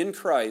do in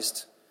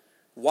Christ,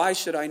 why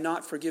should I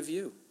not forgive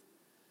you?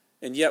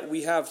 And yet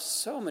we have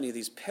so many of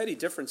these petty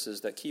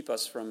differences that keep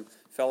us from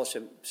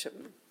fellowship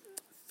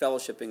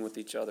fellowshipping with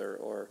each other,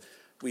 or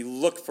we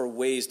look for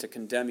ways to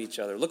condemn each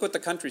other. Look what the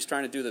country's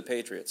trying to do to the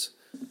Patriots.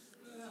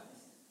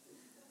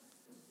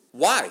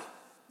 Why?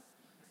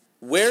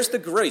 Where's the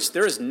grace?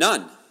 There is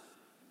none.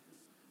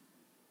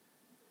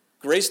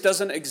 Grace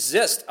doesn't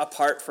exist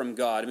apart from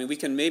God. I mean, we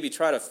can maybe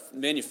try to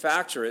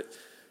manufacture it,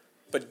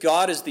 but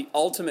God is the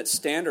ultimate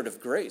standard of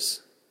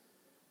grace.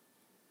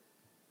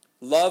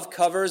 Love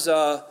covers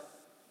a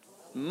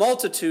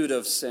multitude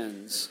of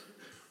sins.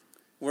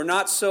 We're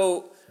not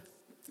so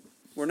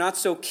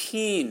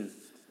keen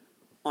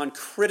on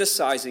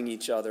criticizing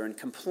each other and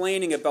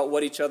complaining about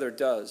what each other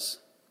does.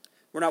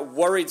 We're not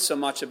worried so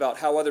much about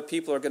how other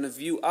people are going to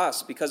view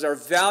us, because our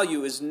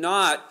value is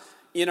not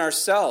in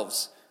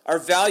ourselves. Our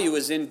value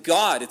is in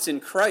God. It's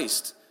in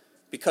Christ,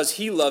 because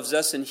He loves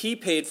us and He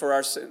paid for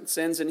our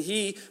sins and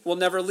He will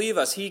never leave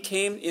us. He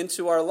came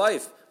into our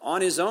life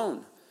on His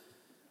own.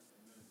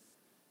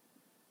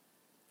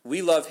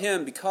 We love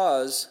Him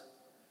because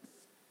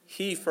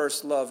He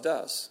first loved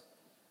us.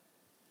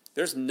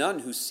 There's none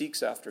who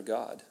seeks after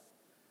God.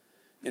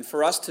 And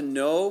for us to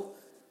know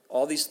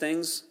all these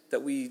things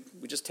that we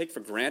just take for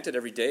granted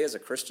every day as a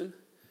Christian,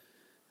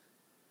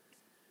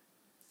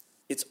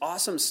 it's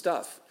awesome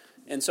stuff.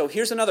 And so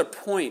here's another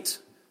point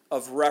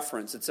of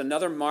reference. It's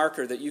another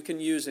marker that you can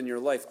use in your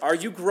life. Are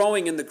you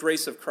growing in the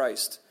grace of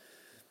Christ?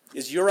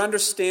 Is your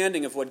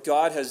understanding of what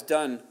God has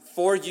done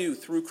for you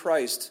through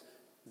Christ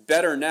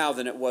better now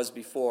than it was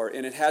before?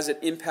 And has it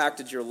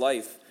impacted your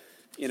life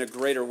in a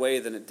greater way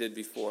than it did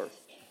before?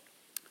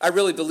 I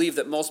really believe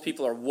that most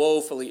people are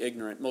woefully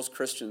ignorant. Most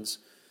Christians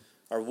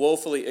are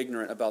woefully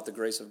ignorant about the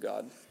grace of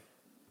God.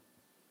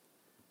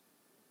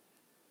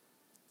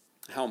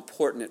 How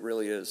important it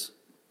really is.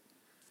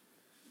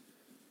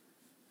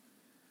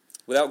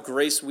 Without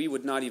grace, we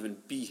would not even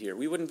be here.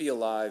 We wouldn't be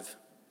alive.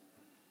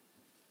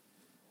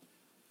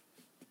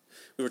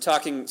 We were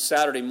talking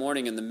Saturday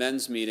morning in the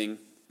men's meeting.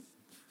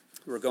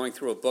 We were going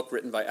through a book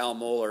written by Al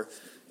Mohler,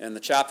 and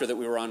the chapter that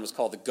we were on was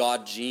called The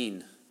God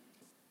Gene.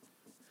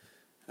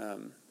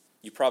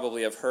 You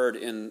probably have heard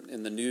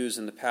in the news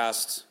in the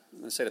past,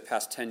 let's say the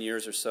past 10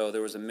 years or so,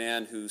 there was a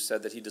man who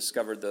said that he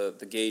discovered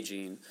the gay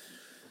gene,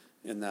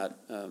 in that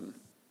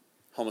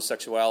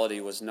homosexuality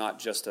was not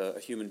just a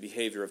human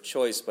behavior of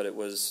choice, but it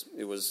was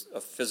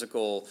a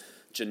physical,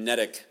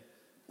 genetic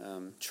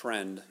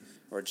trend,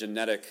 or a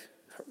genetic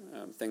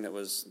thing that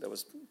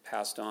was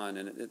passed on.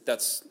 And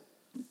that's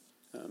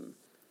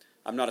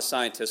I'm not a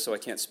scientist, so I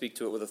can't speak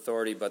to it with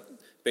authority, but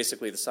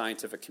basically the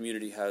scientific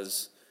community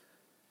has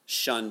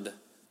shunned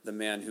the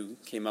man who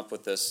came up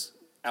with this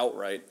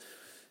outright.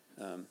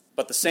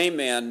 But the same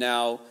man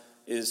now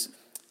is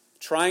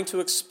trying to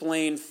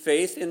explain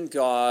faith in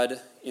God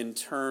in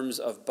terms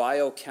of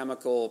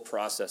biochemical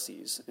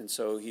processes. And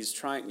so he's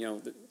trying,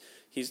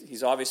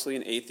 he's obviously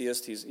an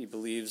atheist. He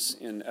believes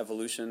in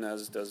evolution,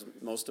 as does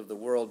most of the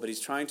world, but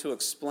he's trying to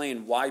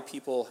explain why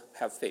people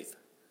have faith,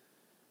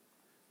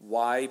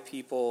 why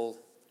people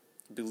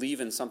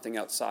believe in something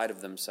outside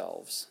of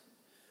themselves,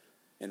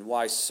 and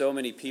why so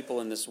many people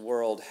in this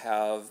world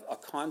have a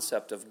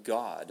concept of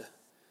God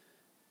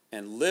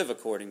and live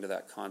according to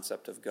that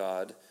concept of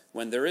God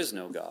when there is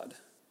no God.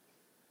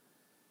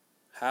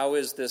 How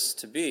is this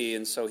to be?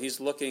 And so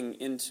he's looking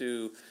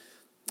into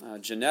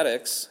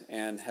genetics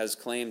and has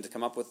claimed to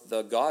come up with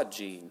the God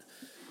gene,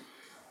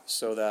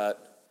 so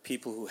that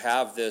people who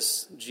have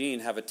this gene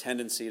have a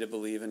tendency to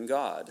believe in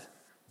God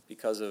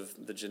because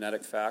of the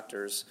genetic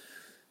factors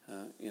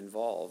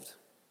involved.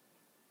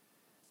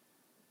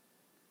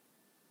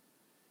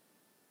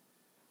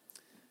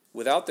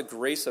 Without the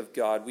grace of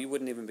God, we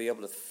wouldn't even be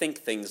able to think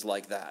things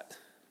like that.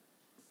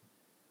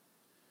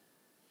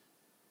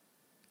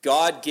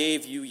 God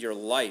gave you your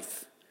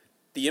life.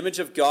 The image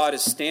of God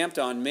is stamped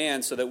on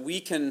man so that we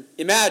can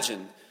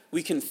imagine,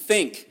 we can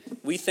think.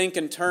 We think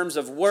in terms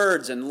of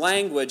words and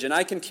language, and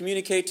I can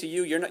communicate to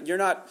you. You're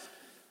not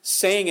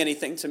saying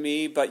anything to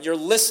me, but you're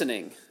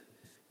listening.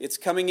 It's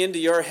coming into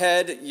your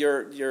head.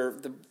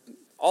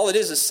 All it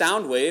is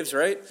sound waves,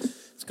 right?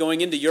 It's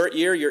going into your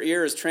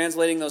ear is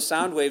translating those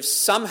sound waves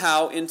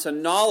somehow into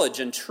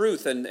knowledge and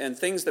truth and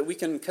things that we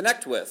can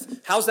connect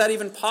with. How's that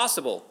even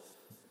possible?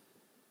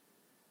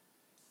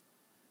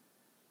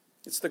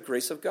 It's the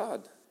grace of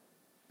God.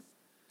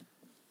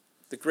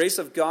 The grace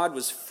of God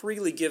was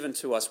freely given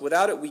to us.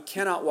 Without it, we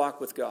cannot walk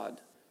with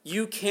God.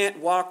 You can't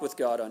walk with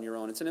God on your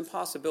own. It's an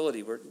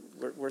impossibility.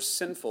 We're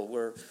sinful.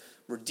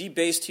 We're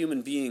debased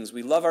human beings.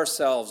 We love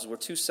ourselves. We're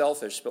too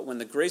selfish. But when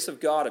the grace of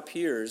God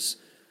appears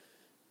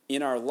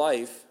in our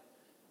life,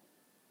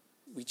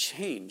 we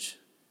change.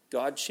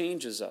 God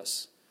changes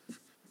us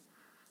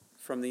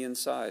from the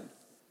inside.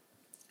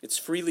 It's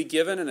freely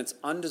given and it's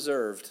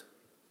undeserved.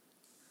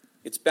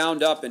 It's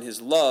bound up in His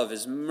love,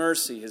 His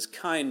mercy, His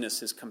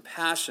kindness, His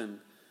compassion.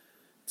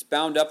 It's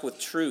bound up with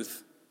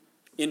truth.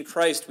 In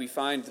Christ we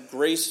find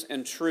grace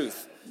and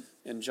truth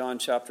in John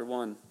chapter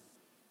 1.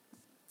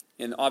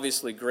 And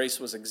obviously grace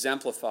was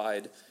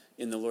exemplified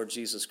in the Lord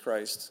Jesus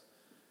Christ,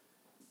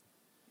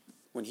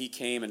 when He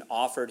came and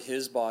offered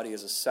His body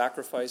as a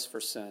sacrifice for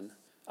sin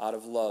out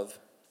of love.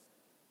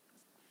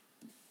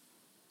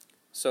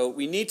 So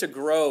we need to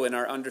grow in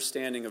our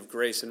understanding of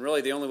grace, and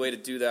really the only way to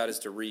do that is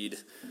to read.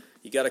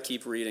 You got to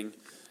keep reading.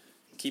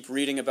 Keep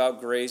reading about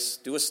grace,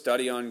 do a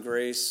study on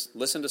grace,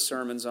 listen to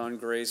sermons on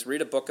grace,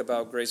 read a book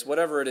about grace,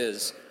 whatever it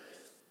is.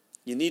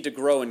 You need to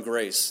grow in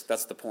grace.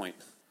 That's the point.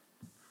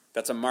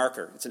 That's a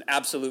marker. It's an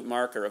absolute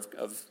marker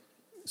of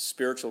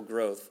spiritual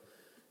growth,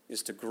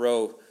 is to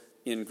grow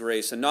in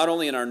grace. And not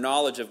only in our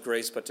knowledge of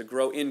grace, but to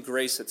grow in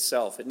grace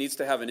itself. It needs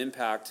to have an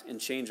impact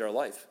and change our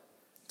life,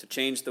 to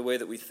change the way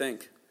that we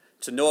think.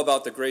 To know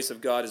about the grace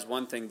of God is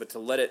one thing, but to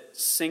let it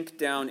sink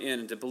down in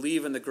and to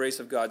believe in the grace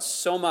of God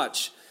so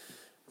much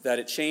that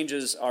it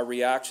changes our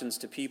reactions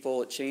to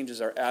people, it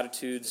changes our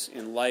attitudes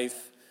in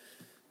life.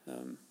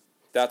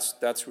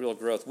 That's real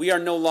growth. We are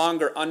no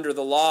longer under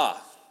the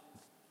law.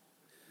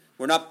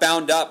 We're not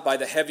bound up by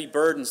the heavy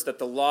burdens that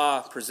the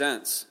law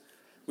presents.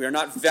 We are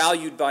not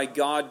valued by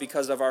God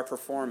because of our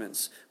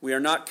performance. We are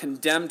not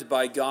condemned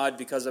by God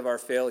because of our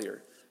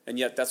failure. And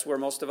yet that's where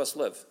most of us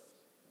live.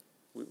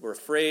 We're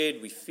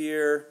afraid, we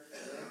fear.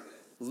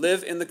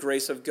 Live in the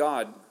grace of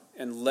God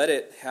and let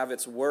it have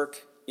its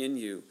work in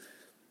you.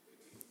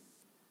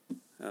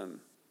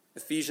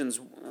 Ephesians,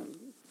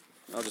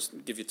 I'll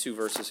just give you two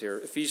verses here.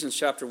 Ephesians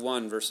chapter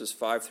 1, verses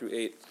 5 through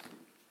 8.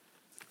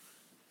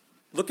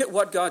 Look at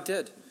what God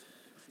did.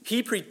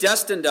 He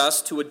predestined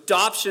us to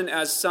adoption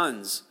as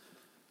sons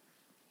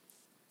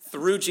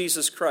through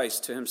Jesus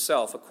Christ to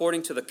himself,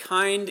 according to the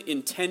kind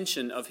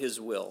intention of his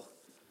will,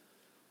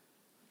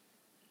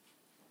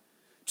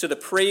 to the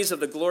praise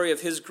of the glory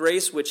of his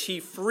grace, which he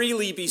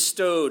freely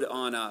bestowed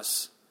on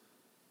us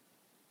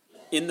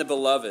in the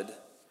beloved.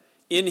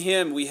 In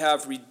him we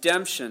have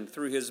redemption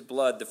through his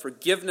blood, the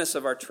forgiveness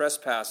of our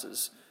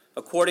trespasses,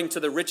 according to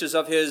the riches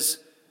of his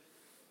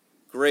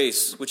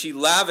grace, which he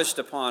lavished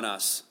upon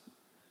us.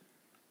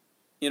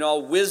 In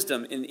all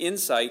wisdom and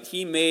insight,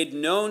 he made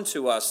known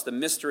to us the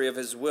mystery of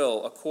his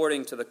will,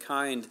 according to the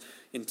kind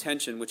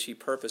intention which he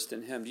purposed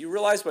in him. Do you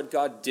realize what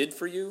God did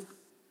for you?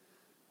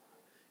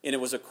 And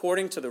it was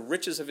according to the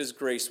riches of his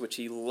grace, which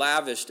he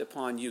lavished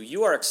upon you.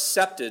 You are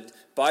accepted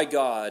by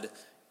God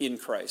in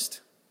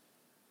Christ.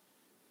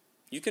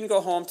 You can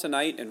go home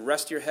tonight and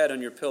rest your head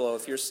on your pillow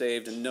if you're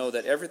saved and know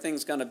that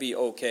everything's going to be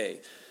okay.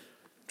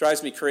 It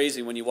drives me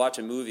crazy when you watch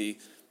a movie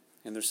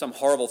and there's some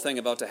horrible thing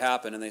about to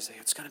happen and they say,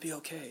 it's going to be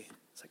okay.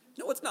 It's like,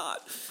 no, it's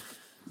not.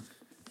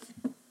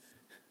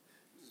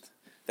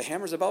 The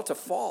hammer's about to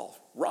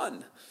fall.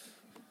 Run.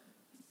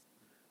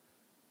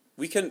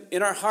 We can,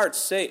 in our hearts,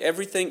 say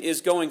everything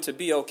is going to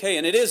be okay,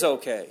 and it is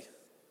okay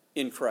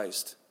in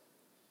Christ.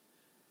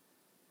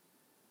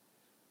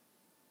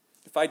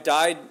 If I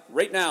died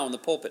right now in the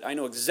pulpit, I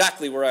know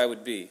exactly where I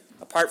would be.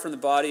 Apart from the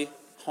body,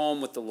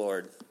 home with the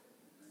Lord.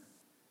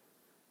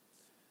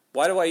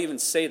 Why do I even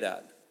say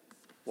that?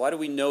 Why do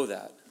we know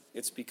that?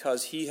 It's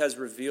because he has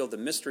revealed the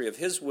mystery of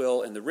his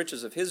will and the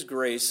riches of his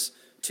grace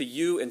to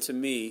you and to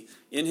me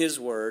in his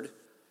word.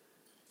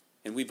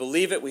 And we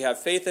believe it, we have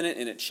faith in it,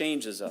 and it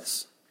changes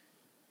us.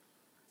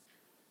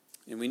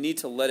 And we need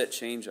to let it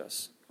change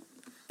us.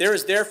 There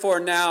is therefore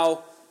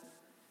now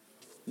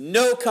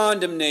no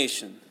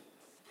condemnation.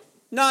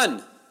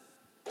 None.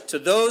 To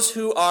those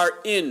who are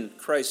in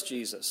Christ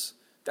Jesus.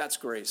 That's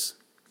grace.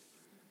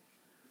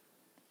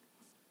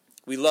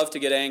 We love to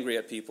get angry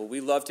at people.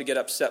 We love to get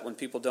upset when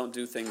people don't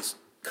do things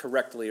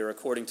correctly or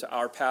according to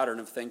our pattern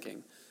of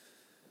thinking.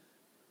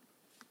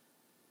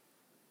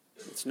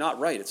 It's not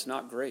right. It's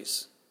not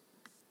grace.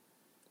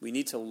 We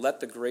need to let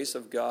the grace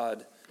of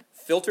God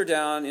filter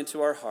down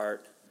into our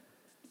heart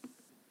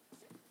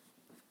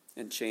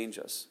and change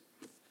us.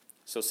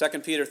 So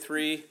 2 Peter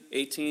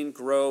 3:18,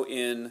 grow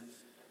in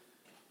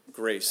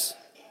grace.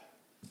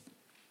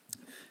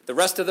 The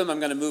rest of them I'm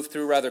going to move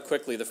through rather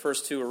quickly. The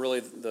first two are really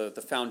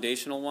the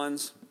foundational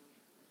ones.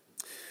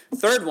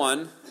 Third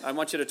one, I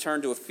want you to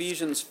turn to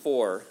Ephesians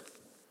 4,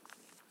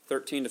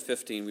 13 to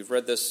 15. We've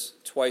read this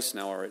twice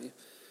now already.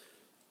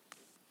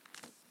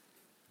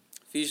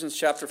 Ephesians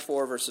chapter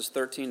 4, verses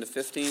 13 to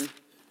 15.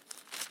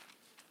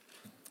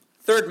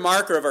 Third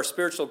marker of our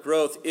spiritual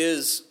growth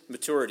is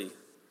maturity.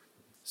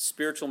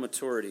 Spiritual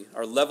maturity,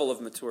 our level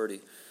of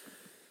maturity.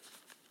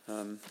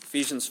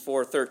 Ephesians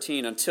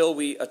 4:13, until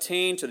we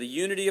attain to the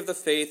unity of the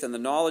faith and the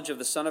knowledge of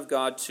the Son of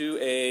God, to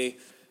a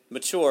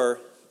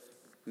mature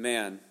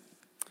man.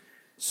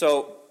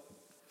 So,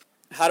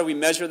 how do we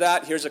measure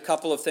that? Here's a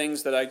couple of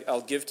things that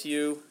I'll give to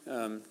you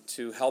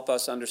to help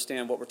us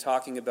understand what we're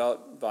talking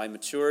about by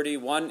maturity.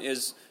 One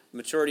is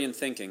maturity in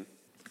thinking.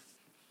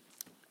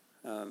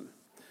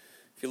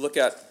 If you look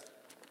at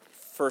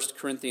 1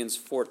 Corinthians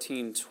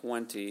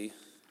 14:20,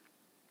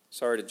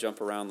 sorry to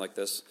jump around like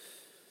this.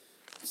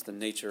 It's the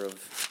nature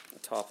of a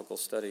topical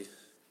study.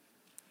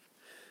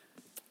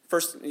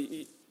 First,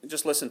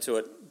 just listen to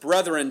it.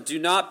 Brethren, do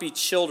not be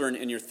children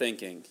in your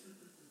thinking.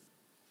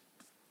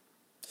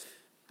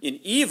 In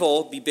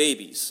evil, be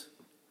babies,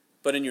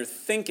 but in your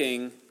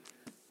thinking,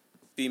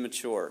 be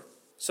mature.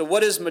 So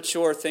what is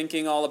mature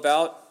thinking all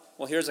about?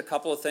 Well, here's a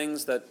couple of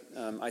things that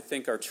I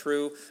think are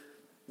true.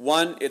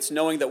 One, it's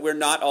knowing that we're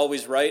not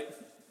always right,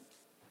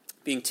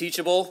 being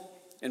teachable,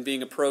 and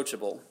being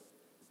approachable.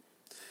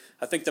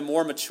 I think the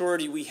more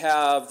maturity we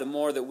have, the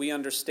more that we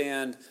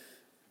understand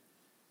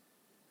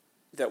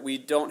that we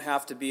don't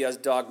have to be as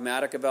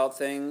dogmatic about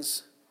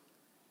things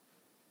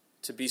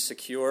to be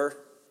secure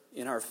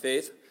in our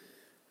faith.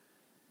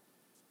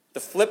 The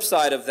flip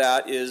side of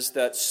that is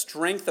that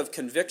strength of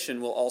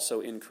conviction will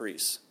also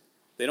increase.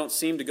 They don't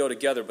seem to go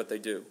together, but they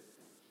do.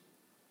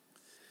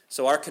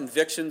 So our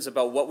convictions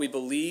about what we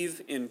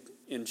believe in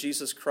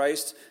Jesus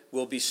Christ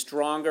will be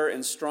stronger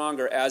and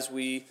stronger as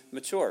we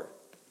mature.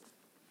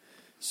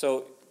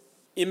 So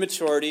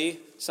immaturity,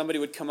 somebody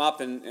would come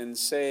up and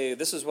say,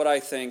 this is what I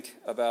think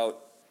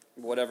about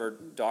whatever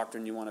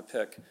doctrine you want to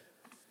pick.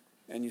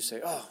 And you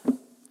say,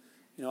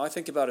 I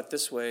think about it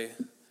this way.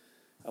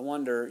 I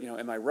wonder,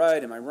 am I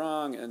right? Am I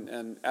wrong?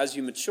 And as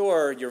you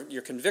mature,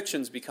 your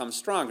convictions become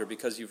stronger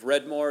because you've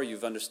read more,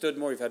 you've understood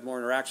more, you've had more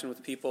interaction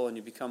with people, and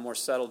you become more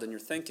settled in your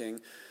thinking.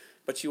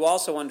 But you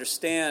also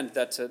understand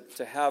that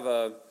to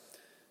have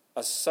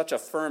such a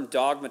firm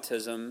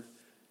dogmatism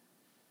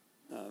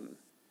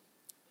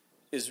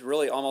is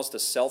really almost a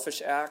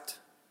selfish act.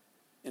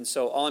 And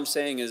so all I'm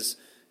saying is,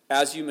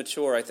 as you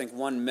mature, I think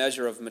one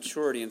measure of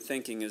maturity in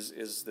thinking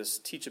is this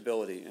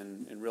teachability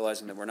and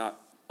realizing that we're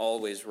not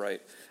always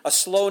right. A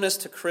slowness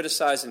to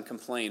criticize and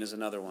complain is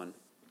another one.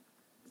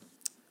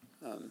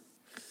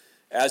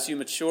 As you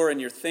mature in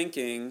your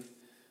thinking,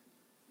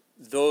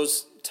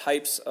 those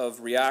types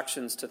of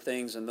reactions to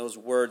things and those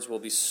words will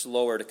be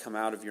slower to come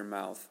out of your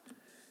mouth.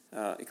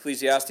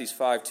 Ecclesiastes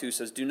 5:2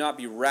 says, "Do not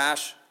be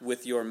rash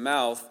with your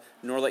mouth,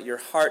 nor let your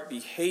heart be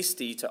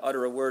hasty to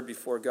utter a word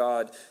before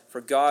God,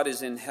 for God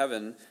is in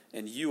heaven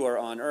and you are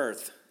on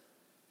earth.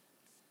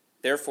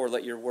 Therefore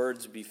let your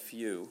words be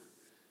few."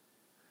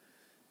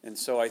 And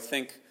so I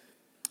think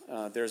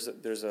there's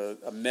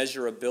a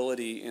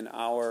measurability in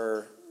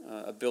our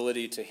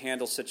ability to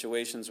handle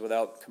situations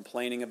without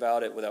complaining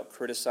about it, without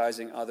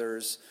criticizing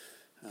others,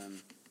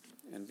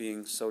 and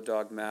being so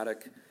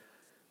dogmatic.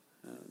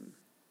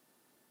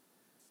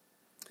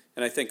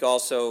 And I think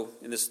also,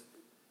 and this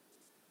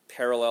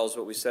parallels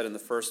what we said in the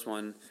first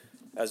one,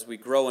 as we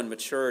grow in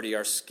maturity,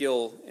 our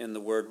skill in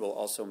the Word will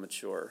also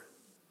mature.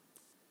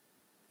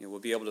 We'll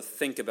be able to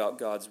think about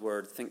God's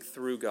Word, think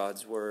through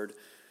God's Word,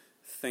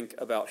 think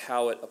about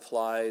how it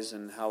applies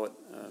and how it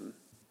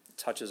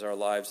touches our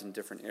lives in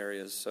different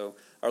areas. So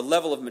our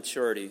level of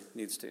maturity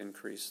needs to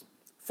increase.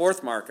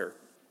 Fourth marker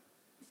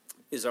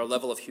is our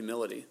level of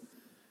humility.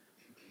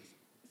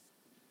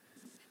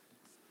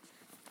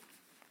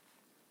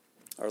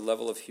 Our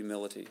level of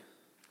humility.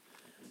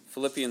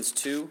 Philippians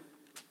 2,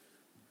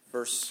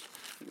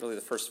 really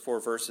the first 4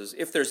 verses.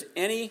 "If there's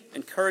any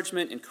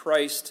encouragement in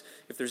Christ,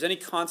 if there's any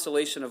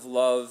consolation of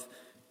love,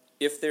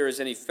 if there is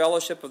any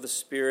fellowship of the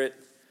Spirit,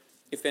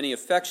 if any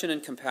affection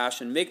and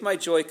compassion, make my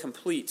joy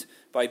complete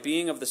by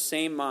being of the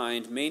same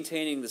mind,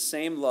 maintaining the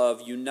same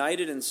love,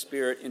 united in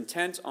spirit,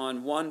 intent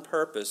on one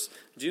purpose.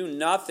 Do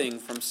nothing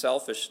from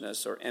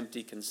selfishness or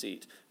empty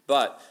conceit,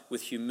 but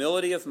with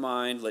humility of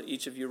mind, let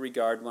each of you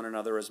regard one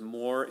another as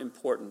more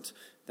important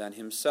than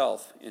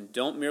himself. And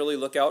don't merely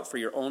look out for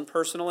your own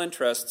personal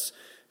interests,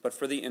 but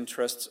for the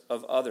interests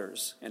of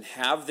others. And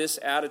have this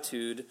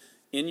attitude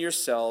in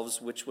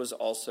yourselves, which was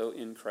also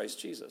in Christ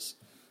Jesus."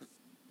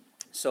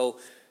 So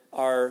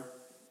our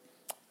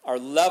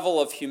level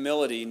of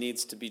humility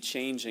needs to be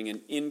changing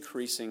and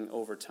increasing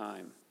over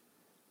time.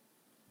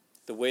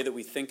 The way that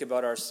we think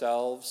about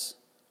ourselves,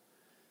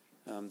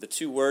 the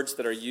 2 words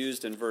that are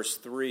used in verse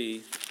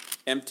 3,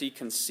 empty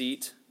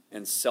conceit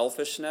and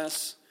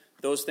selfishness,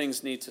 those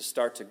things need to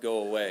start to go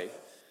away.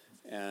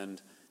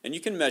 And you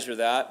can measure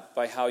that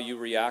by how you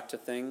react to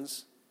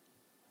things.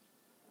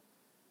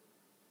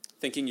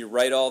 Thinking you're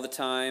right all the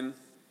time.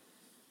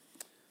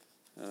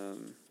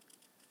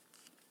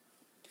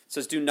 It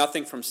says, do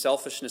nothing from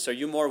selfishness. Are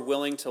you more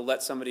willing to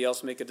let somebody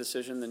else make a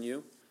decision than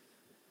you?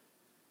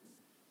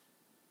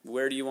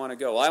 Where do you want to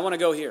go? Well, I want to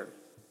go here.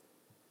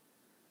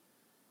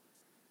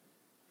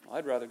 Well,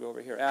 I'd rather go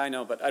over here. I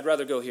know, but I'd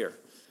rather go here.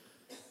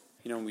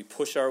 When we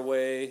push our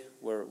way,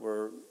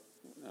 we're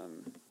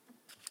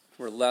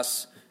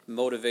less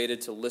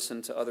motivated to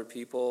listen to other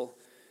people,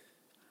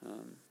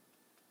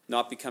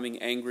 not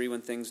becoming angry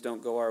when things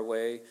don't go our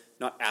way,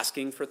 not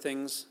asking for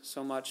things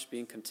so much,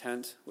 being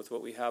content with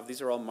what we have.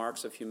 These are all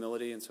marks of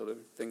humility, and so they're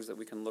things that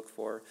we can look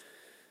for.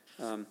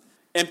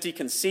 Empty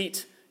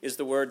conceit is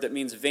the word that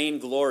means vain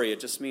glory.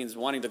 It just means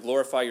wanting to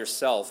glorify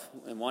yourself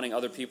and wanting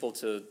other people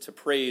to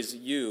praise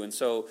you. And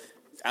so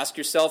ask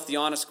yourself the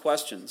honest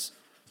questions.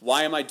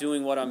 Why am I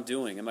doing what I'm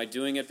doing? Am I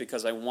doing it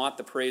because I want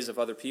the praise of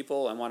other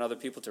people? I want other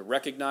people to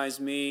recognize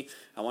me.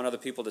 I want other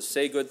people to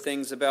say good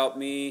things about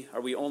me. Are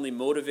we only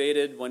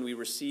motivated when we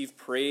receive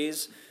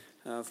praise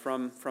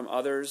from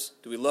others?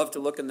 Do we love to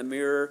look in the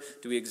mirror?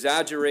 Do we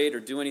exaggerate or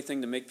do anything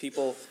to make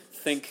people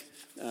think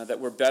that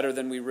we're better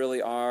than we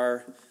really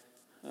are?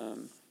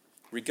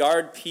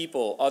 Regard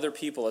other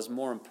people, as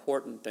more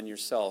important than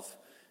yourself.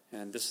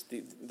 And this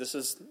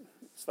is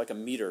it's like a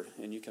meter,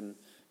 and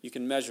you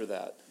can measure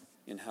that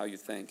in how you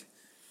think.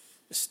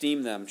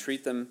 Esteem them,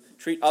 treat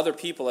other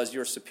people as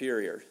your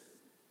superior.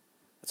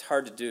 That's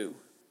hard to do.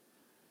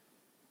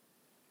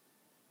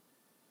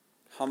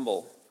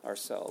 Humble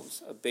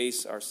ourselves,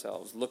 abase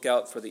ourselves, look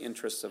out for the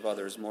interests of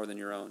others more than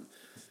your own,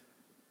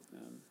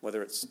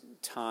 whether it's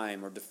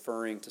time or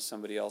deferring to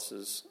somebody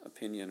else's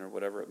opinion or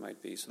whatever it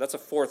might be. So that's a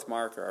fourth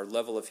marker, our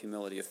level of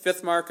humility. A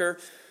fifth marker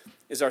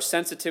is our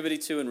sensitivity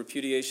to and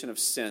repudiation of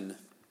sin.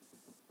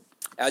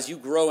 As you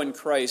grow in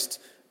Christ,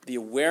 the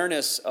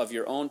awareness of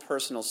your own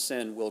personal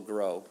sin will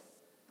grow.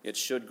 It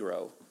should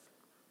grow.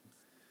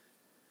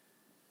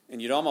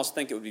 And you'd almost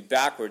think it would be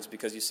backwards,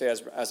 because you say,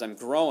 as I'm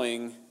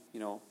growing,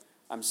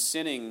 I'm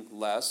sinning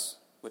less,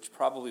 which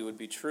probably would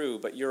be true,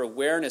 but your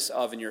awareness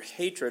of and your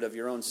hatred of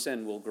your own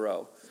sin will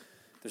grow.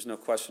 There's no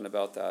question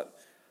about that.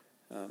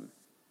 In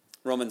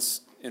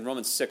Romans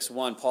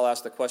 6:1, Paul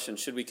asked the question,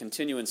 should we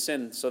continue in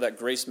sin so that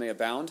grace may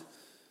abound?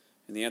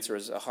 And the answer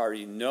is a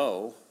hearty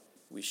no,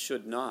 we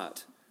should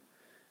not.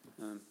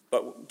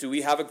 But do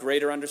we have a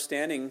greater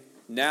understanding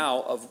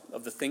now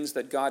of the things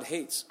that God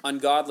hates?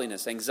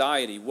 Ungodliness,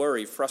 anxiety,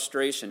 worry,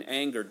 frustration,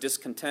 anger,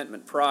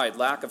 discontentment, pride,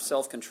 lack of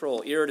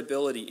self-control,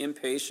 irritability,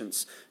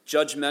 impatience,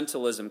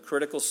 judgmentalism,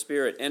 critical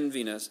spirit,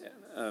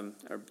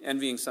 or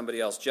envying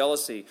somebody else,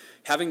 jealousy,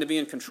 having to be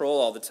in control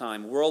all the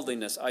time,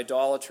 worldliness,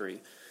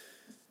 idolatry.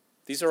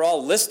 These are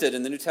all listed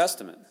in the New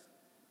Testament.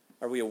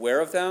 Are we aware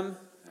of them?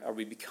 Are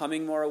we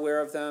becoming more aware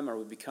of them? Are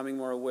we becoming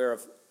more aware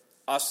of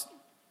us,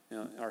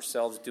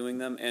 ourselves doing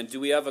them? And do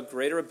we have a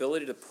greater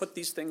ability to put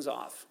these things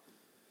off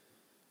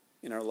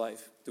in our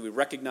life? Do we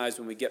recognize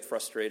when we get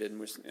frustrated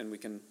and we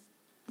can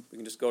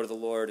just go to the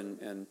Lord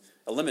and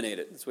eliminate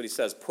it? That's what he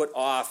says. Put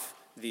off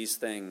these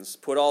things.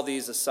 Put all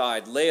these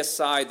aside. Lay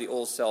aside the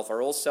old self. Our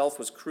old self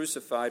was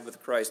crucified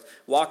with Christ.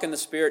 Walk in the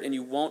Spirit and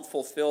you won't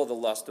fulfill the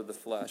lust of the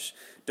flesh.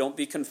 Don't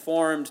be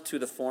conformed to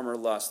the former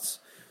lusts.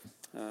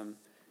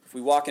 If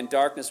we walk in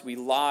darkness, we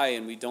lie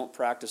and we don't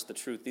practice the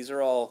truth. These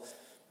are all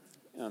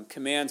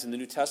commands in the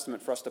New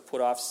Testament for us to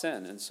put off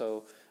sin. And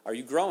so, are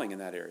you growing in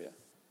that area?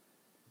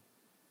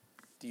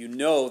 Do you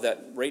know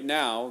that right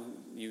now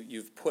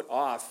you've put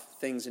off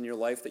things in your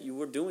life that you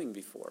were doing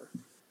before?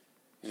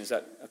 And is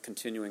that a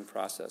continuing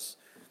process?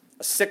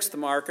 A sixth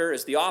marker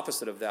is the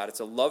opposite of that.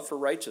 It's a love for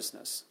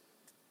righteousness.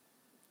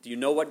 Do you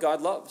know what God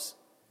loves?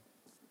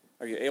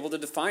 Are you able to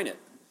define it?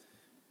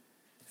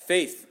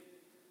 Faith,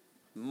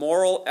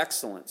 moral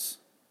excellence,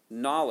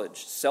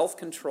 knowledge,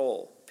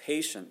 self-control,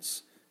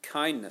 patience,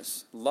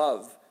 kindness,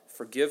 love,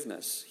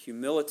 forgiveness,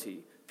 humility,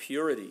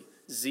 purity,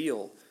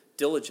 zeal,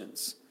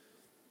 diligence.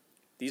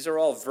 These are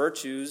all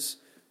virtues.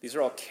 These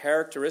are all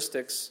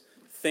characteristics,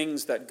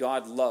 things that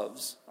God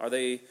loves. Are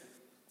they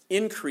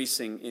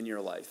increasing in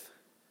your life?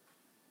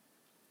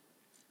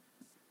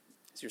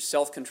 Is your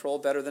self-control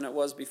better than it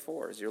was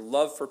before? Is your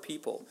love for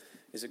people,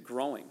 is it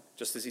growing?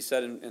 Just as he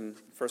said in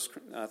 1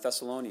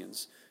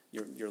 Thessalonians,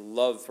 your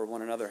love for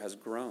one another has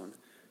grown.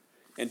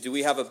 And do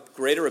we have a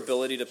greater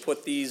ability to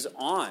put these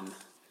on?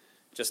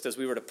 Just as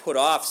we were to put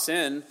off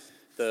sin,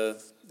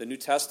 the New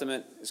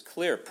Testament is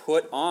clear.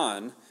 Put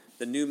on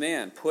the new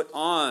man. Put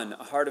on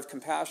a heart of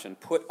compassion.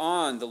 Put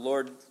on the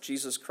Lord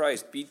Jesus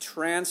Christ. Be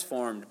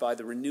transformed by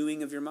the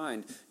renewing of your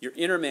mind. Your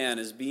inner man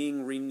is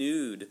being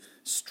renewed,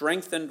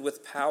 strengthened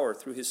with power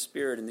through his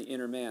Spirit in the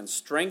inner man,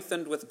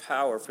 strengthened with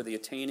power for the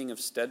attaining of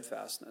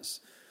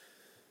steadfastness.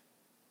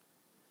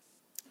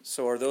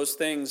 So are those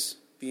things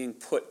being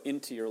put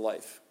into your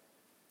life?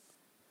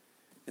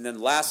 And then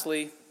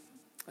lastly,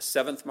 a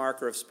seventh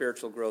marker of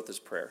spiritual growth is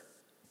prayer.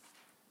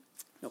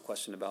 No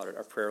question about it,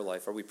 our prayer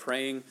life. Are we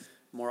praying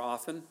more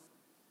often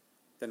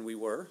than we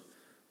were?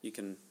 You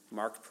can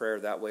mark prayer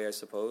that way, I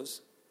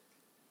suppose.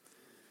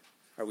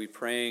 Are we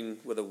praying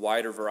with a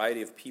wider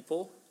variety of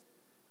people?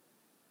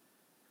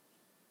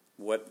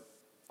 What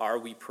are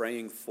we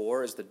praying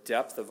for? Is the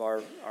depth of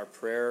our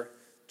prayer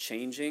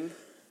changing?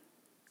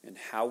 And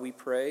how we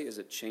pray, is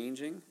it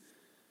changing?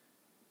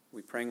 Are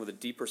we praying with a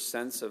deeper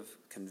sense of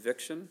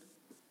conviction?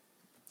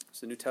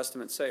 Does the New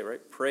Testament say, right?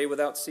 Pray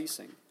without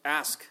ceasing.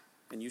 Ask,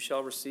 and you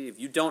shall receive.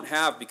 You don't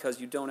have because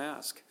you don't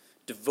ask.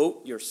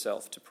 Devote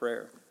yourself to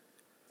prayer.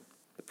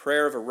 The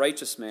prayer of a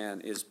righteous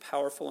man is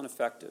powerful and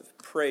effective.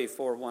 Pray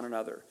for one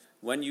another.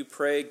 When you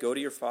pray, go to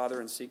your Father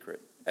in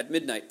secret. At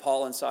midnight,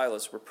 Paul and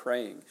Silas were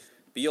praying.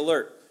 Be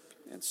alert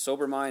and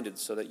sober-minded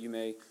so that you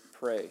may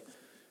pray.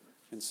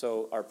 And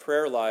so our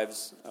prayer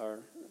lives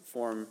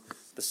form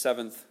the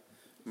seventh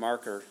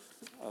marker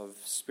of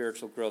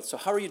spiritual growth. So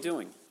how are you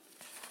doing?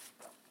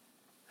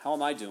 How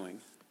am I doing?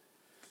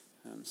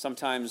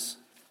 Sometimes,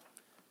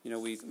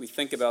 we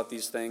think about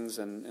these things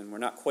and we're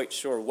not quite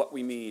sure what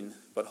we mean,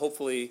 but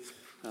hopefully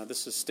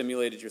this has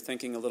stimulated your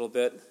thinking a little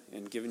bit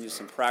and given you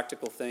some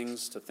practical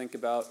things to think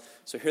about.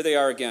 So here they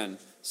are again,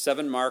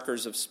 7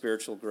 markers of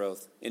spiritual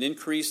growth. An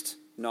increased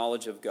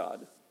knowledge of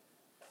God.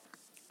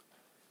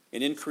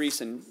 An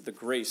increase in the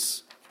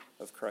grace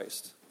of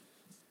Christ.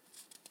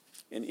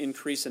 An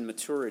increase in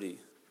maturity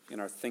in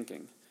our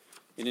thinking.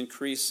 An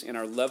increase in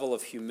our level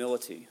of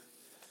humility.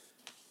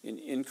 An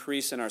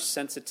increase in our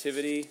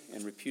sensitivity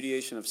and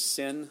repudiation of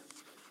sin.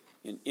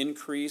 An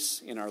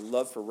increase in our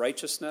love for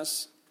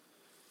righteousness.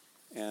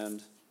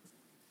 And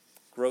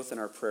growth in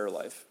our prayer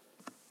life.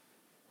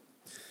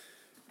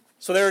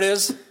 So there it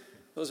is.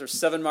 Those are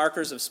 7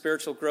 markers of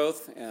spiritual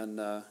growth,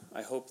 and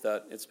I hope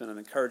that it's been an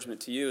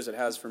encouragement to you as it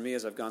has for me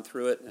as I've gone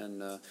through it.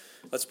 And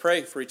let's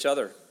pray for each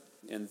other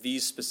in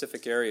these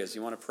specific areas.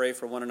 You want to pray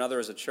for one another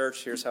as a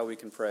church? Here's how we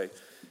can pray.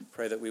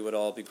 Pray that we would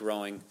all be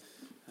growing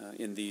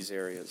in these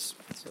areas.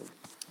 So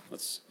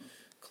let's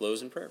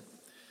close in prayer.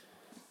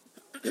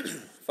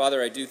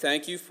 Father, I do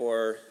thank you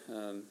for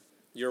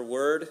your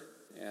word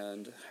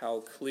and how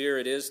clear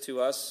it is to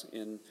us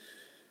in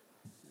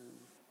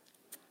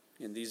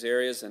these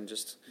areas, and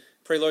just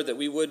pray, Lord, that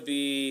we would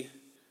be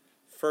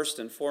first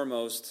and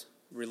foremost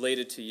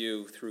related to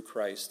you through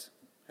Christ.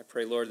 I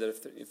pray, Lord, that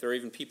if there are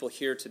even people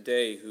here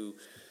today who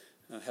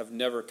have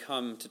never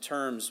come to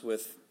terms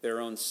with their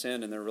own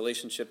sin and their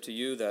relationship to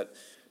you, that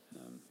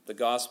the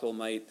gospel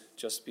might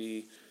just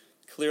be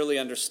clearly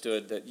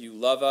understood, that you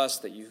love us,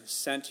 that you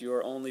sent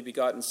your only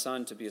begotten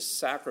Son to be a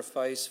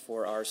sacrifice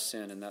for our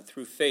sin, and that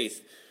through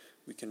faith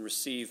we can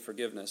receive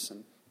forgiveness.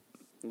 And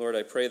Lord,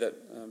 I pray that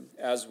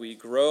as we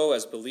grow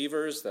as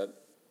believers, that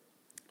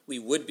we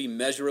would be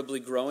measurably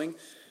growing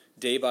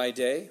day by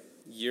day,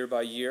 year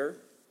by year,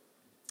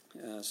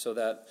 so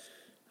that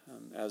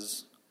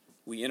as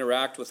we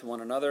interact with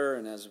one another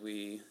and as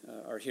we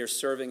are here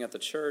serving at the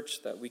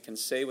church, that we can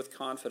say with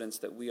confidence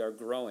that we are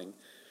growing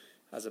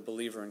as a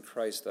believer in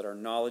Christ, that our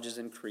knowledge is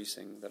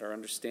increasing, that our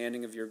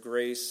understanding of your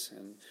grace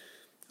and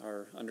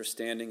our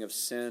understanding of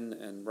sin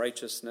and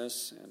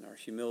righteousness and our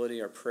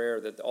humility, our prayer,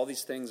 that all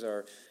these things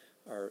are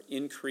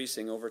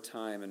increasing over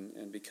time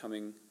and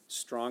becoming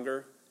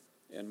stronger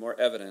and more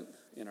evident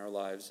in our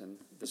lives. And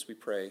this we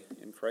pray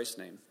in Christ's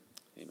name.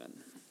 Amen.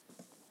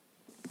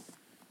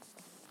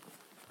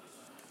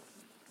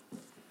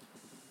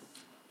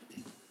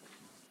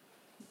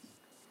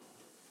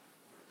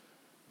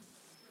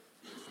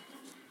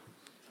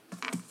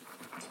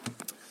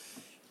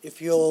 If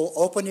you'll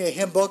open your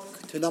hymn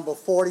book to number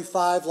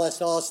 45,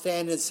 let's all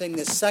stand and sing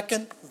the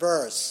second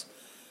verse.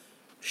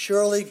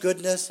 Surely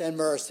goodness and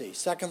mercy.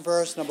 Second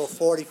verse, number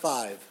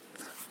 45.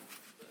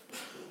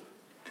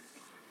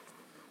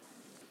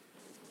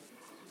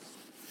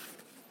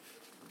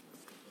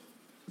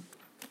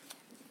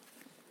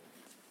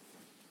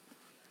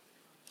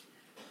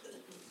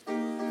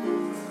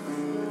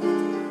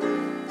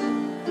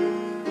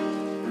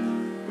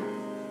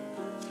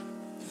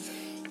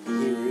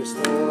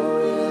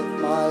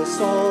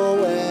 Soul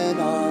when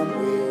I'm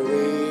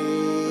weary,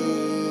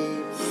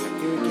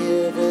 you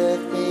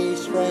giveth me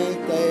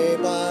strength day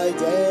by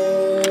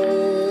day.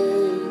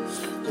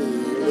 He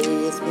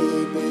leads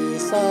me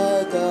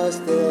beside the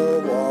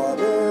still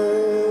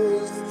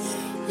waters.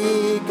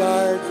 He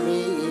guards me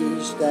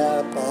each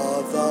step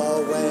of the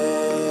way.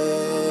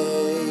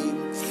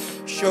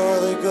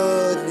 Surely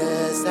good